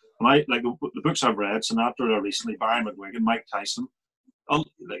when the books I've read, Sinatra recently, Byron McGuigan, Mike Tyson,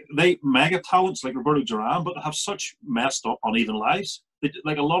 they mega talents like Roberto Duran, but they have such messed up, uneven lives.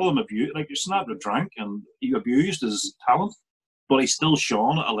 Like a lot of them abused. Like Sinatra drank and he abused his talent, but he still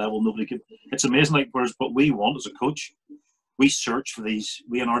shone at a level nobody could. It's amazing. Like, whereas what we want as a coach, we search for these,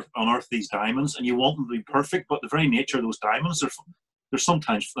 we unearth these diamonds, and you want them to be perfect. But the very nature of those diamonds, they're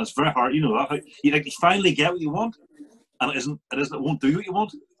sometimes, it's very hard. You know that you finally get what you want, and it won't do what you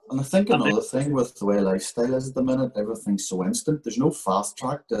want. And I think another thing with the way lifestyle is at the minute, everything's so instant. There's no fast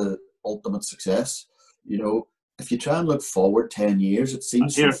track to ultimate success. If you try and look forward 10 years, it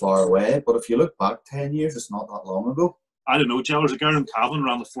seems so far away. But if you look back 10 years, it's not that long ago. I don't know, Joe. There's a girl in Cavan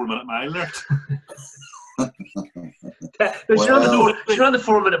around the 4-minute mile there. She ran the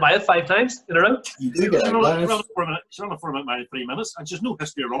 4-minute mile 5 times in a row. You do get outliers. She ran the 4-minute mile in 3 minutes, and she's no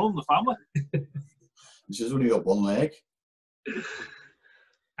history of running in the family. She's only got one leg.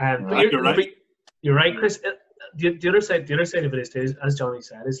 But you're right, Chris. The other side of it is too, as Johnny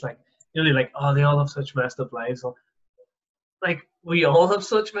said, is like, they're like, oh, they all have such messed up lives. Like, we all have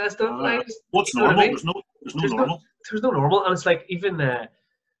such messed up lives. What's normal? I mean? There's no normal. There's no normal, and it's like, even the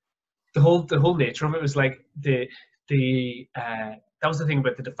whole nature of it was like that was the thing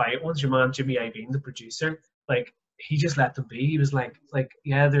about the Defiant ones. Your man Jimmy Iovine, the producer, like, he just let them be. He was like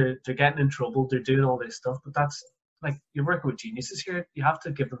yeah, they're getting in trouble, they're doing all this stuff, but that's like, you're working with geniuses here. You have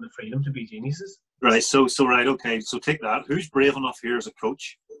to give them the freedom to be geniuses. Right. So right. Okay. So take that. Who's brave enough here as a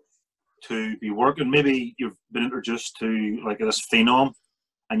coach to be working? Maybe you've been introduced to like this phenom,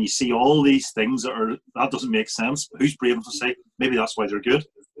 and you see all these things that doesn't make sense. But who's brave enough to say maybe that's why they're good?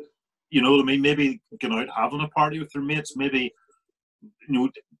 You know what I mean? Maybe going out having a party with their mates, maybe, you know,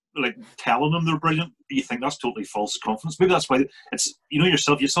 like telling them they're brilliant. You think that's totally false confidence. Maybe that's why it's, you know,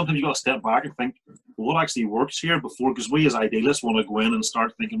 yourself, sometimes you got to step back and think, well, what actually works here before, because we as idealists want to go in and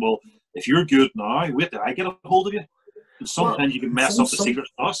start thinking, well, if you're good now, wait till I get a hold of you. And sometimes you can mess up the secret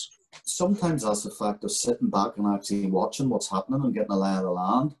sauce. Sometimes that's the fact of sitting back and actually watching what's happening and getting a lay of the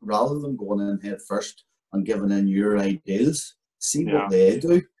land, rather than going in head first and giving in your ideas. See what they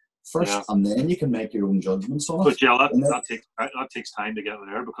do first, and then you can make your own judgments on it. But yeah, that takes time to get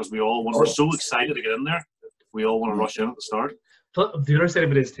there, because we all want. We're so excited to get in there. We all want to rush in at the start. But the other side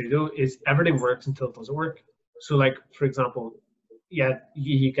of it is too, though, is everything works until it doesn't work. So, like, for example,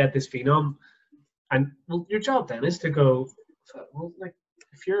 you get this phenom, and well, your job then is to go, well, like,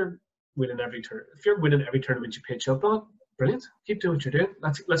 if you're winning every tournament you pitch up on, brilliant. Keep doing what you're doing.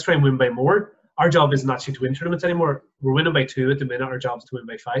 Let's try and win by more. Our job isn't actually to win tournaments anymore. We're winning by 2 at the minute. Our job is to win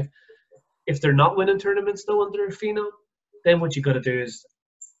by 5. If they're not winning tournaments though under a phenom, then what you got to do is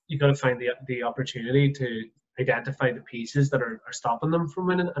you got to find the opportunity to identify the pieces that are stopping them from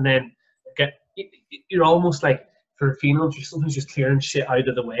winning, and then you're almost like, for phenoms, you're sometimes just clearing shit out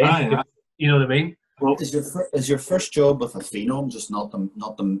of the way. You know what I mean? Well, is your first job with a phenom just not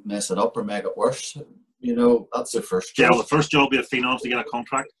to mess it up or make it worse? You know, that's the first job. Yeah, the first job with a phenom is to get a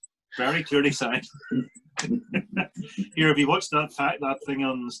contract. Very clearly signed. Here, have you watched that thing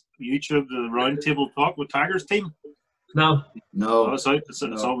on YouTube, the Roundtable talk with Tiger's team? No. Oh, it's out. It's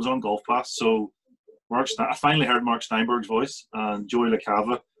always on Golf Pass. So I finally heard Mark Steinberg's voice, and Joey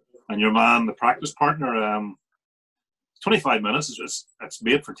LaCava, and your man, the practice partner. 25 minutes. It's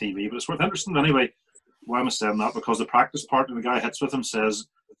made for TV, but it's worth interesting. Anyway, why am I saying that? Because the practice partner, the guy hits with him, says,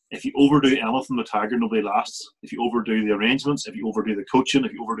 if you overdo anything with Tiger, nobody lasts. If you overdo the arrangements, if you overdo the coaching,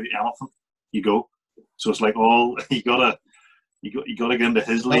 if you overdo anything, you go. So it's like you gotta get into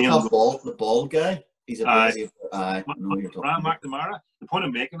his lane. The bald guy. He's a Ryan McNamara. The point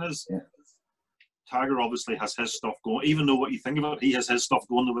I'm making is, Tiger obviously has his stuff going. Even though what you think about it, he has his stuff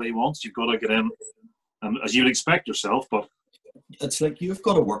going the way he wants. You've got to get in, and as you would expect yourself. But it's like you've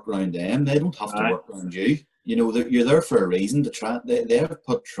got to work around them. They don't have to work around you. You know, you're there for a reason to try. They have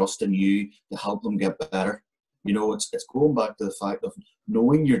put trust in you to help them get better. You know, it's going back to the fact of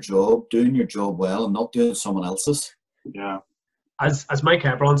knowing your job, doing your job well, and not doing someone else's. Yeah. As Mike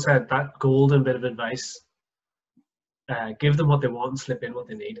Hebron said, that golden bit of advice: give them what they want and slip in what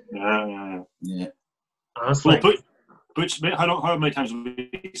they need. Yeah. Well, Butch, how many times have we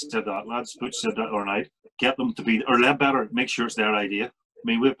said that, lads? Butch said that the other night. Get them to be, or Led Better, make sure it's their idea. I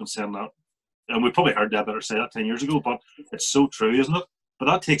mean, we've been saying that, and we probably heard Led Better say that 10 years ago, but it's so true, isn't it? But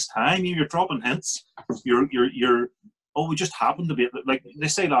that takes time. You're dropping hints. We just happen to be, like they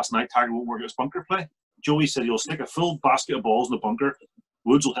say last night, Tiger won't work at his bunker play. Joey said he'll stick a full basket of balls in the bunker.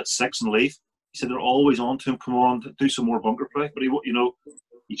 Woods will hit 6 and leave. He said they're always on to him. Come on, do some more bunker play. But he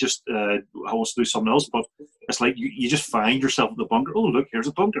just wants to do something else. But it's like you just find yourself at the bunker. Oh, look, here's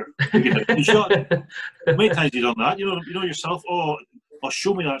a bunker. You get a shot. How many times have you done that? You know yourself. Oh,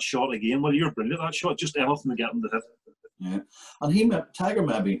 show me that shot again. Well, you're brilliant at that shot. Just anything to get him to hit. Yeah, and Tiger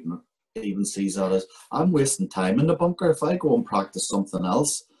maybe even sees that as, I'm wasting time in the bunker. If I go and practice something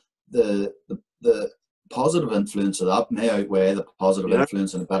else, the positive influence of that may outweigh the positive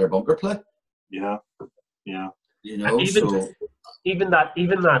influence in a better bunker play. Yeah. You know, even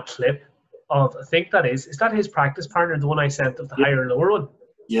that clip of, I think is that his practice partner, the one I sent of the higher and lower one?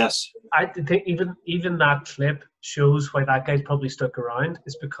 Yes. I think even that clip shows why that guy's probably stuck around,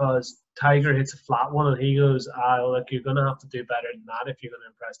 is because Tiger hits a flat one and he goes, look, you're going to have to do better than that if you're going to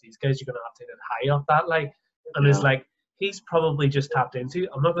impress these guys. You're going to have to hit it high off that, like. And it's like, he's probably just tapped into,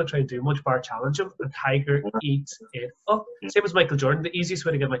 I'm not going to try and do much bar challenge him, and Tiger eats it up. Same as Michael Jordan. The easiest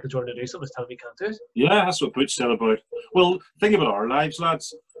way to get Michael Jordan to do something is tell him he can't do it. Yeah, that's what Butch said about. Well, think about our lives,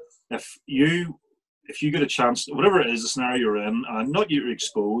 lads. If you get a chance, whatever it is, the scenario you're in, and not you're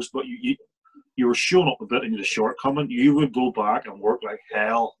exposed, but you were showing up a bit into the shortcoming, you would go back and work like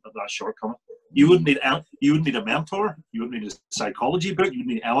hell at that shortcoming. You wouldn't need a mentor. You wouldn't need a psychology book. You wouldn't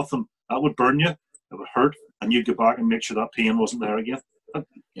need anything. That would burn you. It would hurt. And you'd go back and make sure that pain wasn't there again.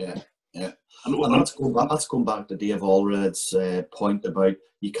 Yeah. And that's going back to Dave Allred's point about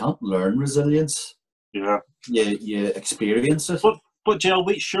you can't learn resilience. Yeah. You experience it. But Jill,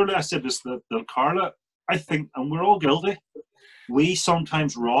 surely I said this that Carla, I think, and we're all guilty, we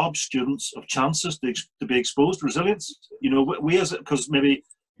sometimes rob students of chances to be exposed to resilience. You know, because maybe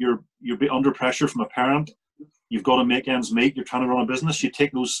you're under pressure from a parent, you've got to make ends meet, you're trying to run a business, you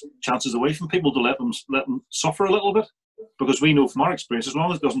take those chances away from people to let them suffer a little bit. Because we know from our experience, as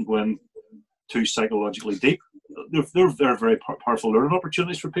long as it doesn't go in too psychologically deep, they're very powerful learning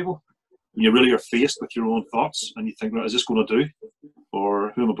opportunities for people. when you really are faced with your own thoughts and you think, right, is this going to do?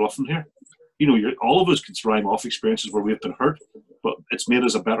 Or who am I bluffing here? You know, all of us can rhyme off experiences where we've been hurt, but it's made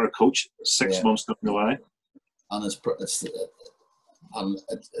us a better coach 6 months down the line. And it's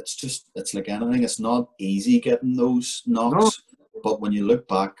like anything. It's not easy getting those knocks, but when you look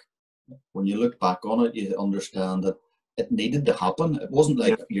back on it, you understand that it needed to happen. It wasn't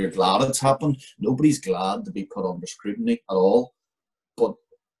like you're glad it's happened. Nobody's glad to be put under scrutiny at all, but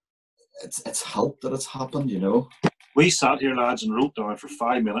it's helped that it's happened, you know. We sat here, lads, and wrote down for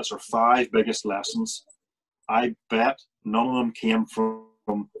 5 minutes our 5 biggest lessons. I bet none of them came from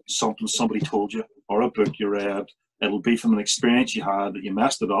something somebody told you or a book you read. It'll be from an experience you had that you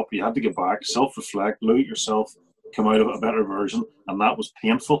messed it up, you had to get back, self-reflect, look at yourself, come out of it a better version, and that was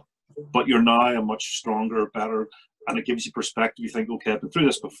painful. But you're now a much stronger, better, and it gives you perspective. You think, okay, I've been through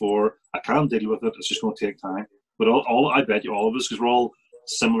this before, I can deal with it, it's just going to take time. But I bet you all of us, because we're all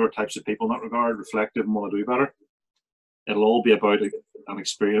similar types of people in that regard, reflective and want to do better. It'll all be about an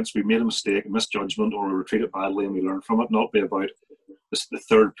experience. We made a mistake, a misjudgment, or we treated it badly and we learn from it, not be about the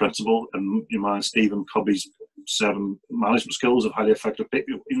third principle and your man Stephen Covey's 7 management skills of highly effective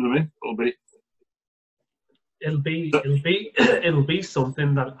people. You know what I mean? It'll be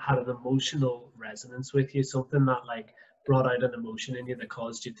something that had an emotional resonance with you, something that like brought out an emotion in you that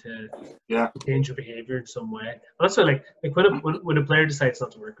caused you to change your behavior in some way. And that's why like when a player decides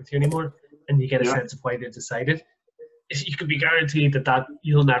not to work with you anymore and you get a sense of why they decided, you can be guaranteed that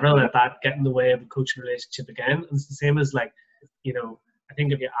you'll never let that get in the way of a coaching relationship again. And it's the same as like, you know, I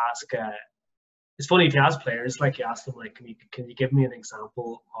think if you ask, it's funny if you ask players, like you ask them, like, can you give me an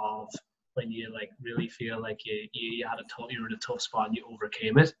example of when you like really feel like you were in a tough spot and you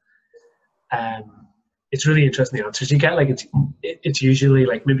overcame it? It's really interesting the answers you get. Like it's usually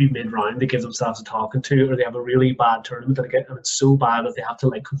like maybe mid-round they give themselves a talking to, or they have a really bad tournament and it's so bad that they have to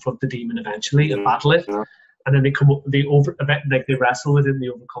like confront the demon eventually and battle it. And then they come up, they wrestle with it and they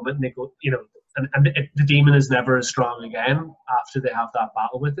overcome it and they go, you know, and the demon is never as strong again after they have that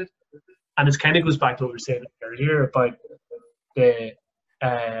battle with it. And it kind of goes back to what we were saying earlier about the,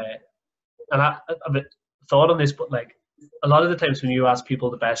 and I've thought on this, but like a lot of the times when you ask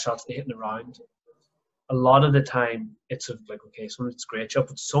people the best shots they hit in the round, a lot of the time it's like, okay, so it's a great shot,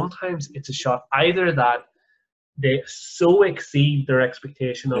 but sometimes it's a shot either that they so exceed their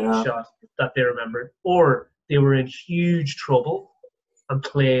expectation of the shot that they remembered, or they were in huge trouble and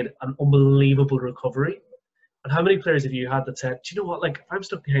played an unbelievable recovery. And how many players have you had that said, do you know what, like if I'm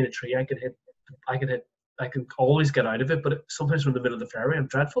stuck behind a tree, I can always get out of it, but sometimes we're in the middle of the fairway, I'm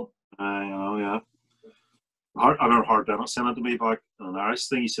dreadful. I know, yeah. I remember Hart Bennett saying that to me back in an Irish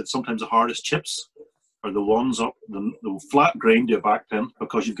thing. He said sometimes the hardest chips are the ones up the flat green to a back pin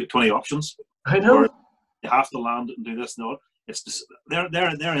because you've got 20 options. I know. You have to land it and do this and that. It's just,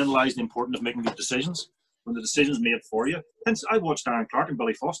 therein lies the importance of making good decisions when the decision's made for you. Hence, I watched Darren Clark and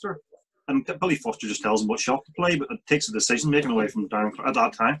Billy Foster, and Billy Foster just tells him what shot to play, but it takes the decision making away from Darren Clark at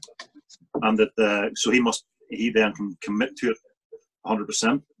that time, and that so he then can commit to it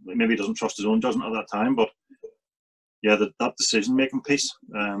 100%. Maybe he doesn't trust his own judgment at that time, but yeah, that decision making piece.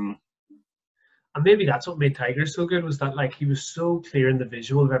 And maybe that's what made Tiger so good, was that like he was so clear in the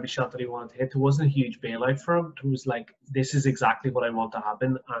visual of every shot that he wanted to hit. There wasn't a huge bailout for him. It was like, this is exactly what I want to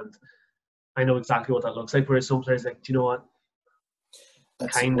happen, and I know exactly what that looks like. Whereas some players like, do you know what?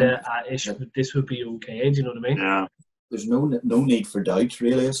 This would be okay. Do you know what I mean? Yeah. There's no need for doubt,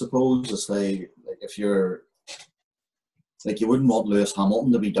 really. I suppose it's like if you're like, you wouldn't want Lewis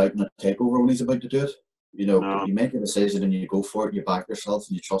Hamilton to be doubting a takeover when he's about to do it. You know, you make a decision and you go for it, you back yourself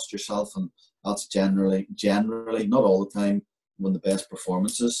and you trust yourself, and that's generally, not all the time, when the best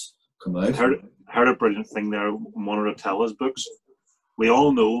performances come out. I heard a brilliant thing there in one of Ratella's books. We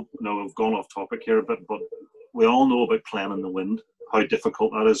all know, I've gone off topic here a bit, but we all know about playing in the wind, how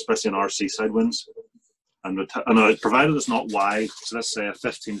difficult that is, especially in our seaside winds. And provided it's not wide, so let's say a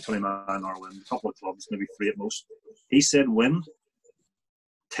 15, 20 mile an hour wind, a couple of clubs, maybe 3 at most. He said wind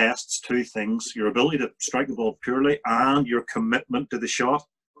tests 2 things: your ability to strike the ball purely and your commitment to the shot.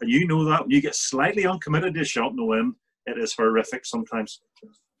 And you know that when you get slightly uncommitted to a shot in the wind, it is horrific sometimes.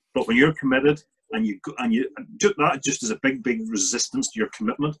 But when you're committed and you took that just as a big resistance to your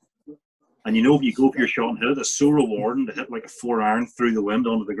commitment, and you know when you go for your shot and hit it, it's so rewarding to hit like a 4-iron through the wind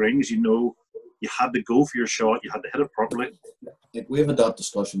onto the green, because you know you had to go for your shot, you had to hit it properly. Like, we've had that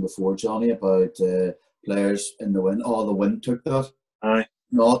discussion before, Johnny, about players in the wind. Oh, the wind took that. Aye.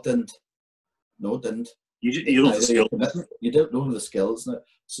 No, it didn't. You don't have the skills. You don't know the skills.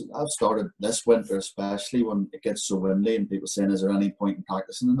 So I've started this winter, especially when it gets so windy and people saying, is there any point in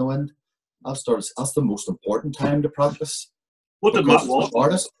practicing in the wind? That's the most important time to practice. What did Matt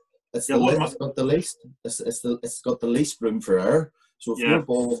Wallace? It's Yeah, it's got the least. It's got the least room for error. So if your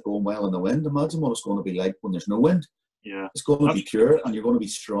ball's going well in the wind, imagine what it's going to be like when there's no wind. Yeah, it's going to be pure, and you're going to be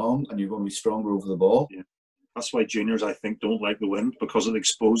strong, and you're going to be stronger over the ball. Yeah. That's why juniors, I think, don't like the wind, because it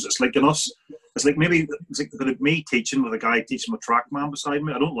exposes. It's like in us. It's like maybe it's like me teaching with a guy teaching a track man beside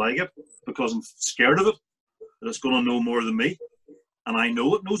me. I don't like it because I'm scared of it, that it's going to know more than me, and I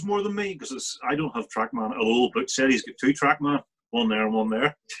know it knows more than me because I don't have track man. A little book said he's got 2 track man, one there and one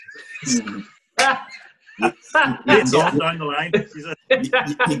there. It's on down the line.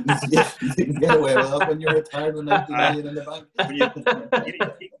 You can get away with that when you're retired with 90 million in the bank.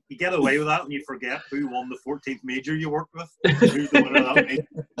 You get away with that when you forget who won the 14th major you worked with. Who's the winner of that major?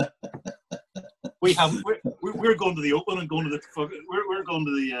 We're going to the Open and going to we're going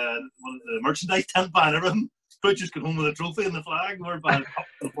to the merchandise tent buying everything. Butchers come home with a trophy and the flag. We're buying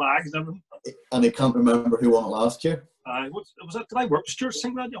the flags and everything. And he can't remember who won it last year. Was that? Did I work with Stuart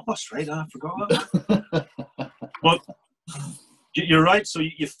Singh? Oh, that's right. I forgot that. But you're right. So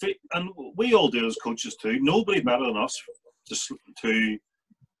you fit, and we all do as coaches too. Nobody better than us to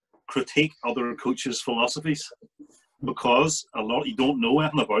critique other coaches' philosophies, because a lot you don't know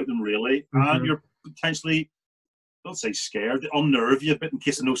anything about them really, and you're potentially, don't say scared, unnerve you a bit in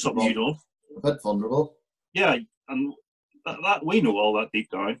case they know something you don't. A bit vulnerable. Yeah, and that we know all that deep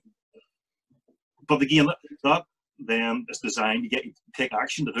down. But again, that then is designed to get you to take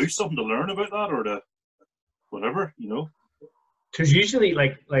action, to do something, to learn about that, or to whatever, you know. There's usually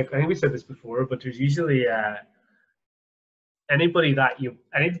like I think we said this before, but there's usually anybody that you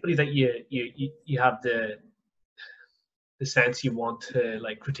have the sense you want to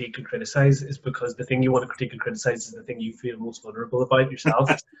like critique and criticize is because the thing you want to critique and criticize is the thing you feel most vulnerable about yourself.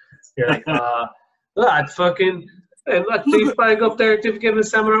 You're like, that fucking that douchebag up there giving a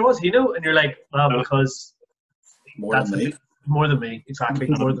seminar, was he know? And you're like, well, because more than me, exactly,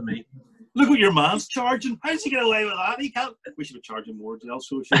 more than me. Look what your man's charging. How does he get away with that? He can't. We should be charging more,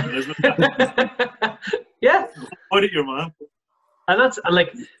 also. Yeah. Point at your man. And that's your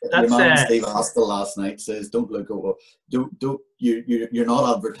man Steve Astill last night says, "Don't look over. You're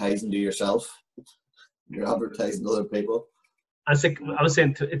not advertising to yourself. You're advertising to other people." I was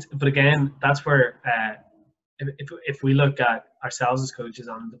saying, but again, that's where if we look at ourselves as coaches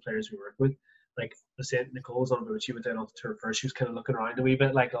and the players we work with, like I said, Nicole's on about, she went down on the turf first. She was kind of looking around a wee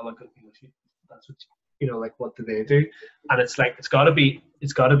bit, like, oh look, that's what like, what do they do? And it's like it's got to be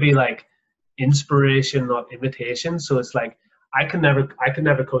like inspiration, not imitation. So it's like I can never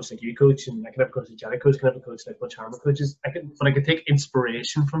coach like you coach, and I can never coach like Janet coach, can never coach like Butch Harmon coaches. But I can take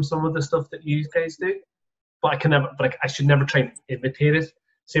inspiration from some of the stuff that you guys do. But I should never try and imitate it.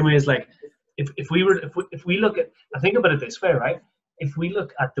 Same way as like if we look at, I think about it this way, right? If we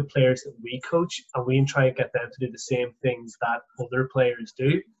look at the players that we coach and we try and get them to do the same things that other players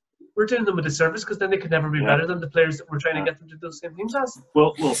do, we're doing them a disservice, because then they could never be better than the players that we're trying to get them to do those same things as.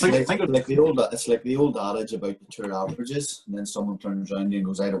 Well, it's like the old adage about the tour averages, and then someone turns around and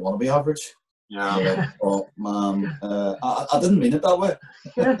goes, "I don't want to be average." Yeah. Like, oh man, I didn't mean it that way.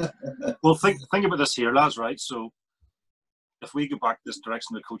 Yeah. Well, think about this here, lads. Right. So, if we go back this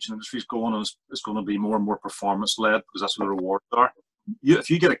direction, the coaching industry is going, and it's going to be more and more performance led, because that's where the rewards are. If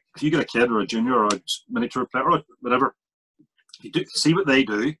you get a kid or a junior or a mini tour player or whatever, you do see what they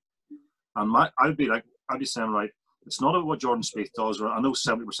do, and I'd be saying, right, it's not about what Jordan Spieth does. Or I know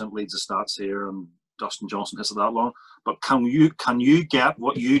 70% leads the stats here, and Dustin Johnson hits it that long. But can you get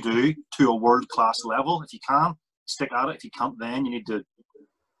what you do to a world class level? If you can, stick at it. If you can't, then you need to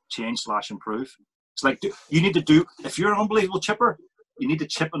change/improve. It's like you need to do. If you're an unbelievable chipper, you need to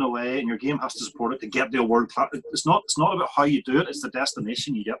chip in a way, and your game has to support it to get to a world class. It's not about how you do it; it's the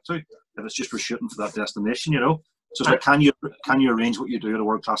destination you get to. If it's just for shooting for that destination, you know. So it's like, can you arrange what you do at a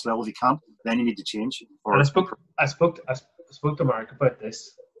world class level? If you can't, then you need to change. And I spoke to Mark about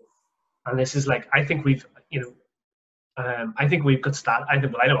this, and this is like, I think we've I think we've got stats. I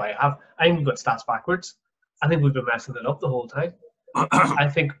think we've got stats backwards. I think we've been messing it up the whole time. I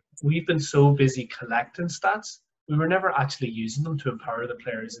think we've been so busy collecting stats, we were never actually using them to empower the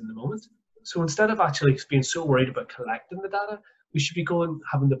players in the moment. So instead of actually being so worried about collecting the data, we should be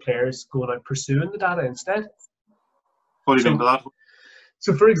having the players going out pursuing the data instead. What do you mean by that?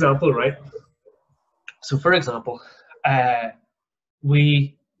 So for example, right?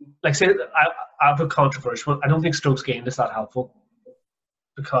 We like say I have a controversial one. I don't think strokes gained is that helpful,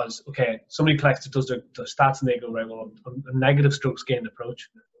 because somebody collects it, does their stats, and they go, right, well, a negative strokes gained approach.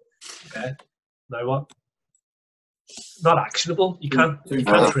 Okay, now what? Not actionable. You can't. Too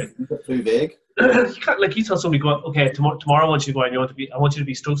vague. You can't, like, you tell somebody, go, okay, tomorrow I want you to go out, I want you to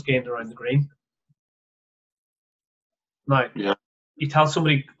be strokes gained around the green. Now, You tell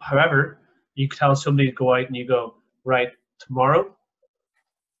somebody, however, you tell somebody to go out and you go, right, tomorrow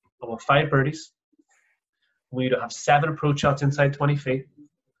I want 5 birdies. I want you to have 7 approach shots inside 20 feet.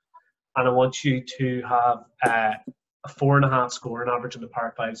 And I want you to have a 4.5 score on average on the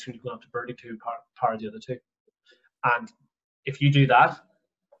par 5, so you're going to have to birdie 2, par the other 2. And if you do that,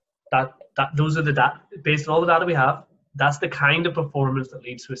 those are the based on all the data we have, that's the kind of performance that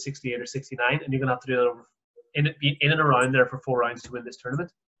leads to a 68 or 69, and you're going to have to do that over in and around there for 4 rounds to win this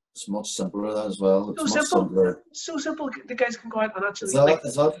tournament. It's much simpler that as well. It's So much simple. simpler. So simple. The guys can go out and actually. Is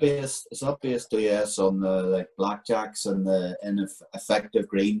that based yes on the like blackjacks and the ineffective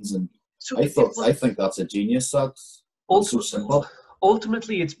greens? And so I think that's a genius. That's so simple.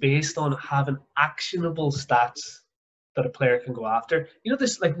 Ultimately, it's based on having actionable stats that a player can go after. You know,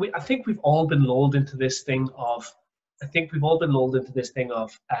 this I think we've all been lulled into this thing of.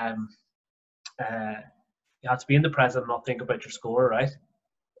 You have to be in the present and not think about your score, right?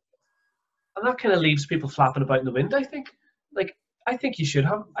 And that kind of leaves people flapping about in the wind. I think you should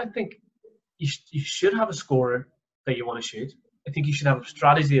have a score that you want to shoot. I think you should have a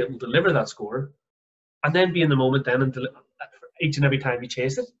strategy that will deliver that score, and then be in the moment then and each and every time you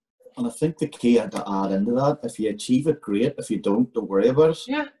chase it. And I think the key to add into that, if you achieve it, great. If you don't worry about it.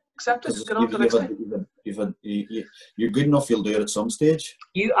 Yeah, accept it. Get on to the next thing. You're good enough. You'll do it at some stage.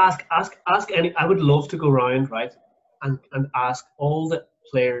 You ask any. I would love to go around, right, and ask all the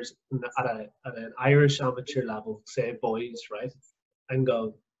players at an Irish amateur level, say boys, right, and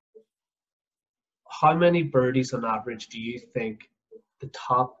go, how many birdies on average do you think the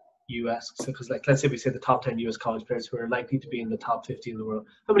top US, because like let's say we say the top 10 US college players who are likely to be in the top 50 in the world,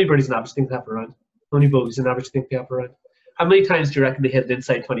 how many birdies on average do you think they have around? How many bogeys on average do you think they have around? How many times do you reckon they hit it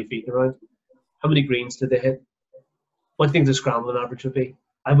inside 20 feet in the round? How many greens did they hit? What do you think the scrambling average would be?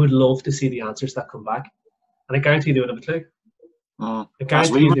 I would love to see the answers that come back, and I guarantee they would have a clue. I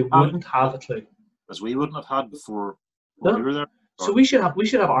guarantee they wouldn't have a clue. As we wouldn't have had before No. we were there. So we should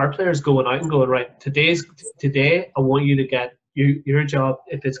have our players going out and going, right, today I want you to get your job,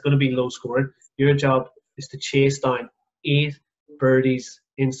 if it's going to be low scoring, your job is to chase down 8 birdies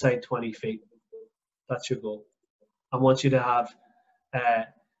inside 20 feet. That's your goal. I want you to have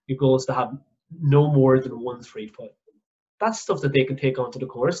your goal is to have no more than 1 3-putt. That's stuff that they can take onto the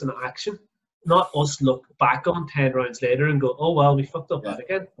course in action, not us look back on 10 rounds later and go, oh well, we fucked up that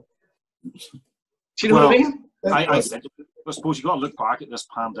again. Do you know what I mean? I suppose you've got to look back at this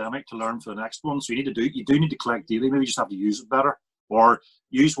pandemic to learn for the next one. So you do need to collect data. Maybe you just have to use it better, or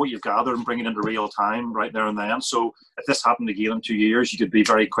use what you've gathered and bring it into real time right there and then. So if this happened again in 2 years, you could be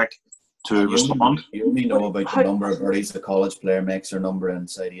very quick to respond. You only know about the number of birdies a college player makes or number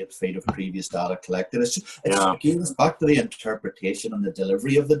inside 8 feet of previous data collected. It's back to the interpretation and the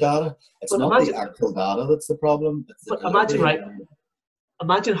delivery of the data. It's not the actual data that's the problem. But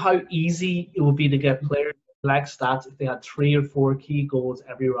imagine how easy it would be to get players collect stats if they had 3 or 4 key goals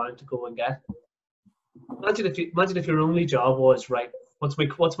every round to go and get. Imagine if your only job was, right, what's my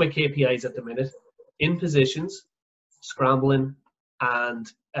KPIs at the minute? In positions, scrambling,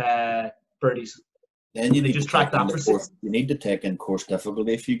 and birdies. Then you need just to track that for 6. You need to take in course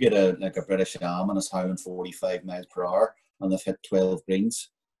difficulty. If you get a British Am and it's howling 45 miles per hour and they've hit 12 greens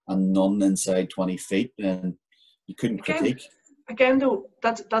and none inside 20 feet, then you couldn't critique. Again, though,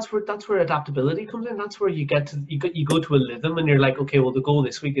 that's where adaptability comes in. That's where you go to a rhythm, and you're like, okay, well, the goal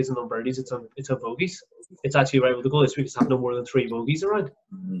this week isn't on birdies; it's on bogeys. It's actually right. Well, the goal this week is to have no more than 3 bogeys around.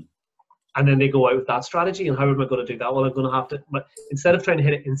 Mm-hmm. And then they go out with that strategy. And how am I going to do that? Well, I'm going to have to. But instead of trying to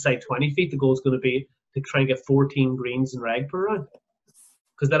hit it inside 20 feet, the goal is going to be to try and get 14 greens and reg per round.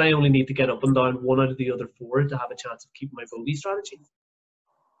 Because then I only need to get up and down 1 out of the other 4 to have a chance of keeping my bogey strategy.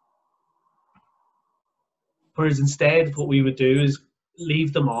 Whereas instead, what we would do is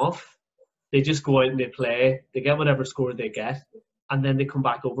leave them off. They just go out and they play. They get whatever score they get, and then they come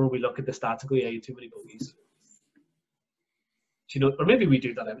back over. We look at the stats and go, "Yeah, you too many bogeys." Do you know? Or maybe we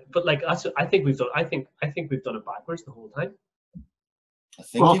do that. But like that's, I think we've done. I think we've done it backwards the whole time. I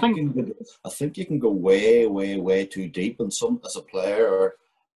think you can go way, way, way too deep, and some as a player or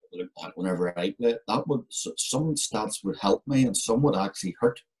whenever I play, some stats would help me, and some would actually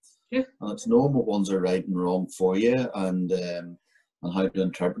hurt. Yeah. And it's knowing what ones are right and wrong for you, and how to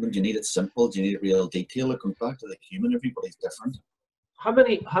interpret them. Do you need it simple? Do you need it real detail? It comes back to the human. Everybody's different. How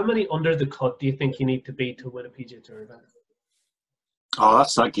many under the cut do you think you need to be to win a PGA Tour event? Oh,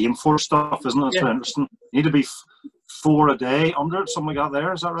 that's that game 4 stuff, isn't it? That's very interesting. You need to be 4 a day under it, something like that.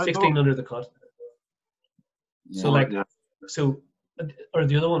 There, is that right? 16 under the cut. Yeah. Or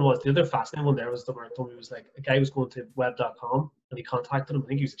the other one was, the other fascinating one there was the Mark told me, was like a guy was going to web.com and he contacted him. I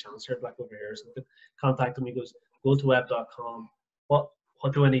think he was a chancellor, Black over here or something. Contacted him. He goes, go to web.com.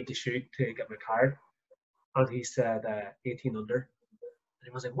 what do I need to shoot to get my card? And he said 18 under. And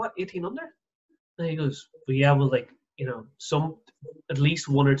he was like, what, 18 under? And he goes, well, yeah, well, like, you know, at least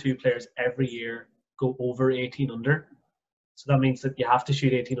one or two players every year go over 18 under. So that means that you have to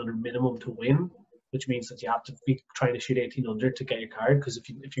shoot 18 under minimum to win, which means that you have to be trying to shoot 18 under to get your card. Because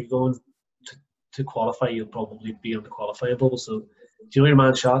if you're going to qualify, you'll probably be on the qualifying bubble. So do you know your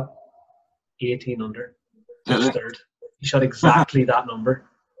man shot? 18 under. Just third. He shot exactly that number.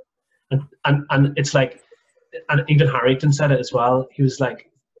 And it's like, and even Harrington said it as well. He was like,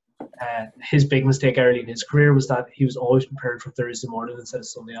 his big mistake early in his career was that he was always preparing for Thursday morning instead of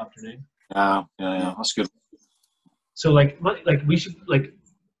Sunday afternoon. Yeah, that's good. So we should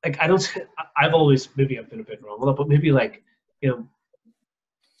I don't. I've always, maybe I've been a bit wrong with it, but maybe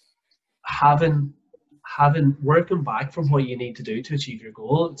having working back from what you need to do to achieve your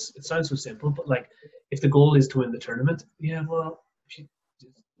goal. It sounds so simple, but like if the goal is to win the tournament, you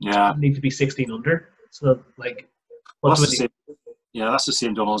need to be 16 under. So like, that's the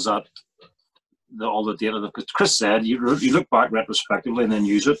same, Donald, as that. All the data that Chris said, you look back retrospectively and then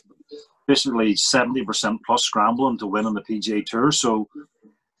use it. Basically, 70% plus scrambling to win on the PGA Tour. So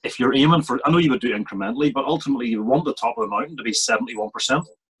if you're aiming for, I know you would do it incrementally, but ultimately you want the top of the mountain to be 71%.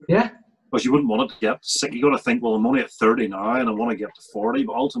 Yeah. Because you wouldn't want it to get sick. You got to think, well, I'm only at 30 now and I want to get to 40,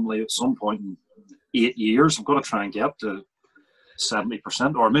 but ultimately at some point in 8 years, I've got to try and get to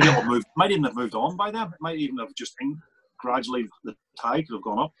 70%, or maybe it'll move. Might even have moved on by then. It might even have just gradually the tide could have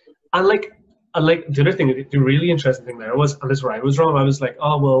gone up. And like the other thing, the really interesting thing there was, and this is where I was wrong. I was like,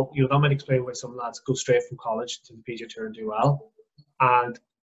 oh well, that might explain why some lads go straight from college to the PGA Tour and do well. And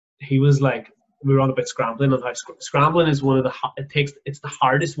he was like, we were on about scrambling, and how scrambling is one of it's the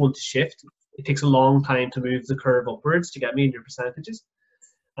hardest one to shift. It takes a long time to move the curve upwards to get me in your percentages.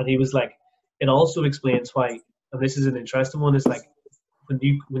 And he was like, it also explains why, and this is an interesting one, is like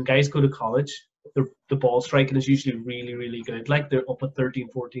when guys go to college, the ball striking is usually really, really good. Like they're up at 13,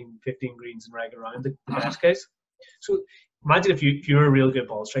 14, 15 greens and rag around the best guys. So imagine if you're a real good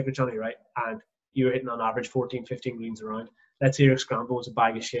ball striker, Johnny, right? And you're hitting on average 14, 15 greens around. Let's say your scramble was a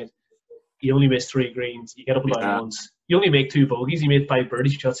bag of shit. You only miss 3 greens. You get up and down once. You only make 2 bogeys. You made 5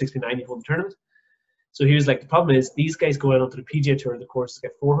 birdies. You shot 69. You won the tournament. So he was like, the problem is these guys go out onto the PGA Tour. The courses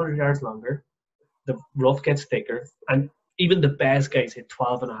get 400 yards longer. The rough gets thicker, and even the best guys hit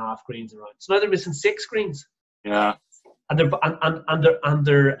 12.5 greens around. So now they're missing 6 greens. Yeah. And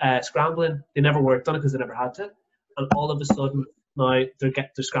they're scrambling. They never worked on it because they never had to. And all of a sudden now their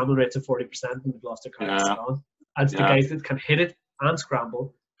scrambling rates at 40% and they've lost their cards. And it's the guys that can hit it and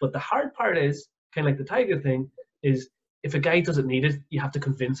scramble. But the hard part is, kind of like the Tiger thing, is if a guy doesn't need it, you have to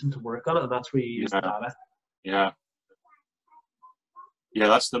convince him to work on it, and that's where you use the data. Yeah. Yeah,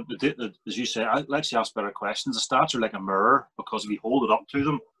 that's the as you say, let's ask better questions. The stats are like a mirror, because if you hold it up to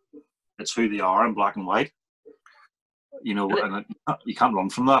them, it's who they are in black and white. And you can't run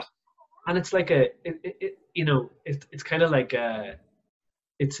from that. And it's like it's kind of like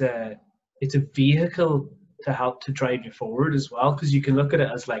it's a vehicle to help to drive you forward as well, because you can look at it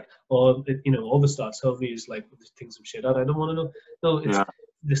as like, all the stats tell me is like things I'm shit at. I don't want to know. No, it's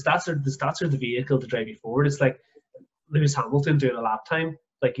the stats are the vehicle to drive you forward. It's like Lewis Hamilton doing a lap time.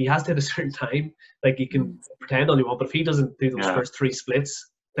 Like he has to hit a certain time. Like you can pretend all you want, but if he doesn't do those first 3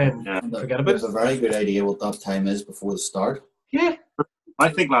 splits, then forget about it. It's a very good idea what that time is before the start. Yeah. I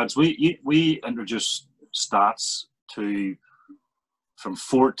think, lads, we introduce stats from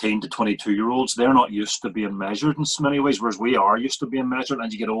 14 to 22-year-olds. They're not used to being measured in so many ways, whereas we are used to being measured. And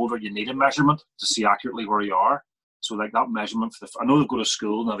as you get older, you need a measurement to see accurately where you are. So like that measurement I know they go to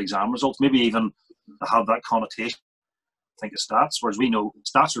school and have exam results, maybe even have that connotation. Think of stats, whereas we know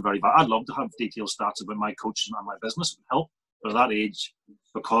stats are very bad. I'd love to have detailed stats about my coaching and my business. It would help. But at that age,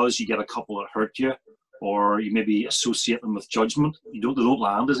 because you get a couple that hurt you, or you maybe associate them with judgment, they don't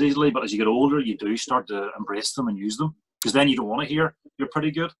land as easily. But as you get older, you do start to embrace them and use them, because then you don't want to hear you're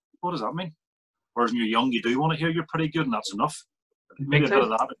pretty good. What does that mean? Whereas when you're young, you do want to hear you're pretty good, and that's enough. Maybe a bit of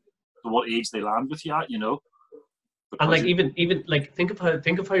that to what age they land with you at, And like even like think of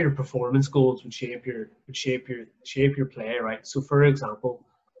how your performance goals would shape your play, right? So for example,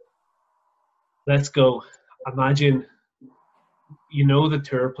 let's go. Imagine the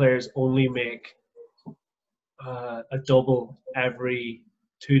tour players only make a double every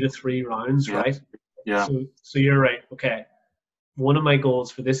 2 to 3 rounds, right? Yeah. So you're right. Okay. One of my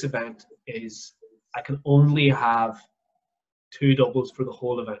goals for this event is I can only have 2 doubles for the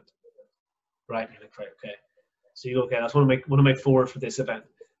whole event, right? You're like, right, okay. So you go, okay, that's one of my 4 for this event.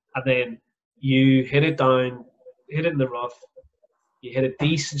 And then you hit it down, hit it in the rough, you hit a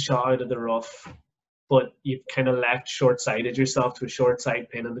decent shot out of the rough, but you've kind of left short-sided yourself to a short side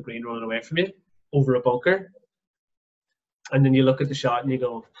pin on the green running away from you over a bunker. And then you look at the shot and you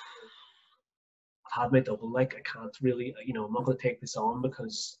go, I've had my double, like I can't really, you know, I'm not going to take this on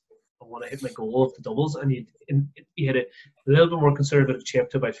because I want to hit my goal of the doubles. And you hit it a little bit more conservative chip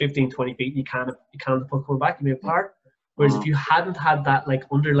to about 15, 20 feet. You can't the puck coming back, you made a par. Whereas if you hadn't had that like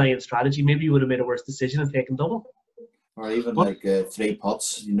underlying strategy, maybe you would have made a worse decision and taken double. Or even like 3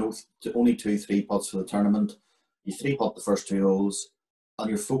 putts, you know, only 2-3 putts for the tournament. You 3 putt the first 2 holes, and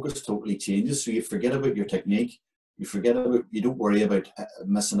your focus totally changes. So you forget about your technique. You don't worry about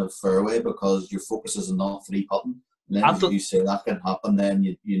missing a fairway because your focus is not 3 putting. And then you say that can happen, then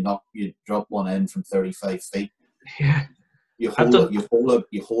you drop one in from 35 feet. Yeah. You hold a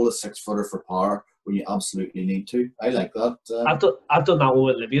 6-footer for par when you absolutely need to. I like that. I've done that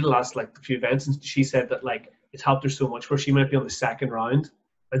with Olivia the last like few events, and she said that like it's helped her so much where she might be on the second round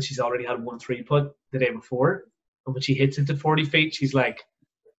and she's already had 1 3-putt the day before, and when she hits it to 40 feet, she's like,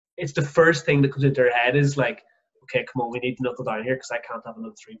 it's the first thing that comes into her head is like, okay, come on, we need to knuckle down here because I can't have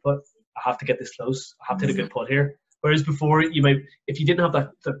another 3-putt. I have to get this close. I have to hit a good putt here. Whereas before, you might, if you didn't have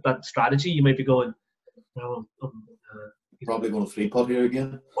that strategy, you might be going, no, probably going to 3-putt here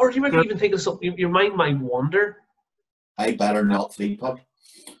again. Or you might be even thinking something. Your mind might wander. I better not 3-putt.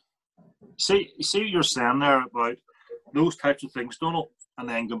 See what you're saying there about those types of things, Donald, and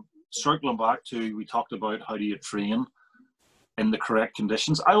then circling back to, we talked about how do you train in the correct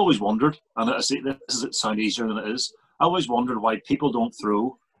conditions. I always wondered, and I see this sound easier than it is, I always wondered why people don't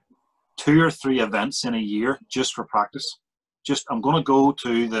throw 2 or 3 events in a year just for practice. Just, I'm going to go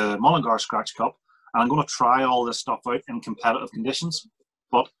to the Mullingar Scratch Cup and I'm going to try all this stuff out in competitive conditions.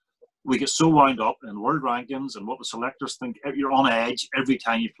 But we get so wound up in world rankings and what the selectors think. You're on edge every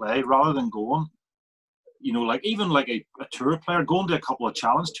time you play rather than going, you know, like even like a tour player going to a couple of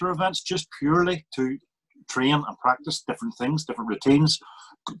challenge tour events just purely to train and practice different things, different routines,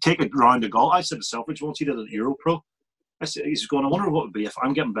 take a round of golf. I said to Selfridge once, he did it at Euro Pro. I said, he's going, I wonder what it would be if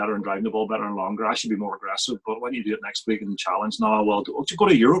I'm getting better and driving the ball better and longer. I should be more aggressive. But when you do it next week in the challenge, now, well, just go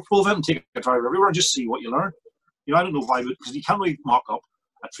to a Euro Pro event and take a drive everywhere and just see what you learn. You know, I don't know why, because you can't really mock up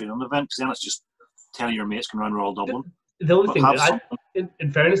a training event because then it's just 10 of your mates can run Royal Dublin. The only thing,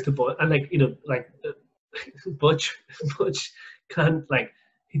 in fairness to Butch, and like, you know, like Butch can't, like,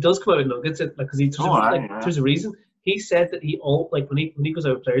 he does come out with nuggets, like, because there's a reason. He said that when he goes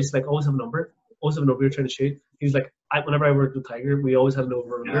out with players, he's like, always have a number you're trying to shoot. He's like, whenever I worked with Tiger, we always had an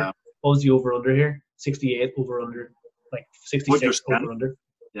over under. Yeah. What was the over under here? 68 over under, like 66 over under.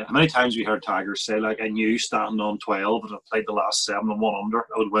 Yeah, how many times we heard Tiger say, like, I knew standing on 12 and I played the last 7 and 1 under,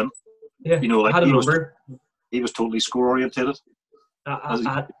 I would win. Yeah, you know, like I had a number. He was totally score orientated.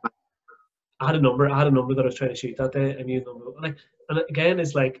 I had a number that I was trying to shoot that day. I knew the number. Like, and again,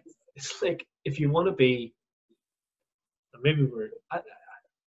 it's like if you want to be, maybe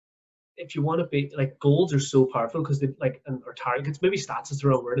if you want to be, like, goals are so powerful because they, like, or targets, maybe stats is the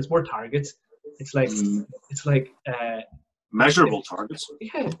wrong word, it's more targets. It's like measurable targets.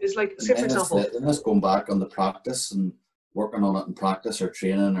 Yeah, it's like, say for example, and that's going back on the practice and working on it in practice or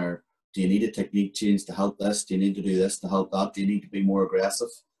training, or do you need a technique change to help this? Do you need to do this to help that? Do you need to be more aggressive?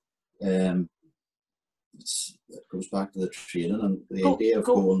 It goes back to the training and the idea of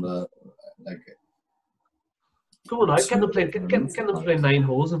going to, like, going out, getting them to play 9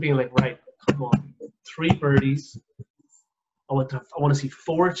 holes and being like, right, come on, 3 birdies. I want to see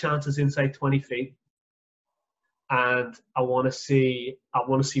 4 chances inside 20 feet, and I want to see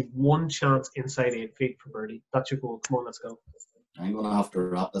 1 chance inside 8 feet for birdie. That's your goal. Come on, let's go. I'm gonna have to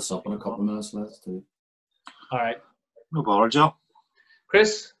wrap this up in a couple of minutes. Let's do. All right. No bother, Joe.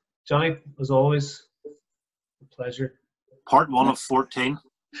 Chris, Johnny, as always, a pleasure. Part 1 of 14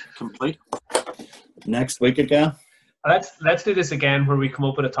 complete. Next week again. Let's do this again where we come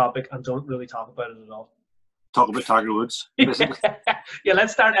up with a topic and don't really talk about it at all. Talk about Tiger Woods, basically. Yeah,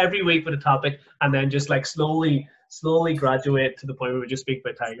 let's start every week with a topic and then just like slowly graduate to the point where we just speak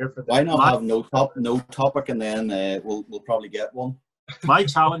about Tiger. Why not have no topic and then we'll probably get one. My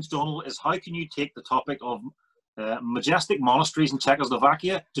challenge, Donald, is how can you take the topic of majestic monasteries in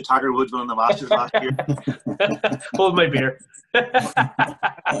Czechoslovakia to Tiger Woods winning the Masters last year? Hold my beer.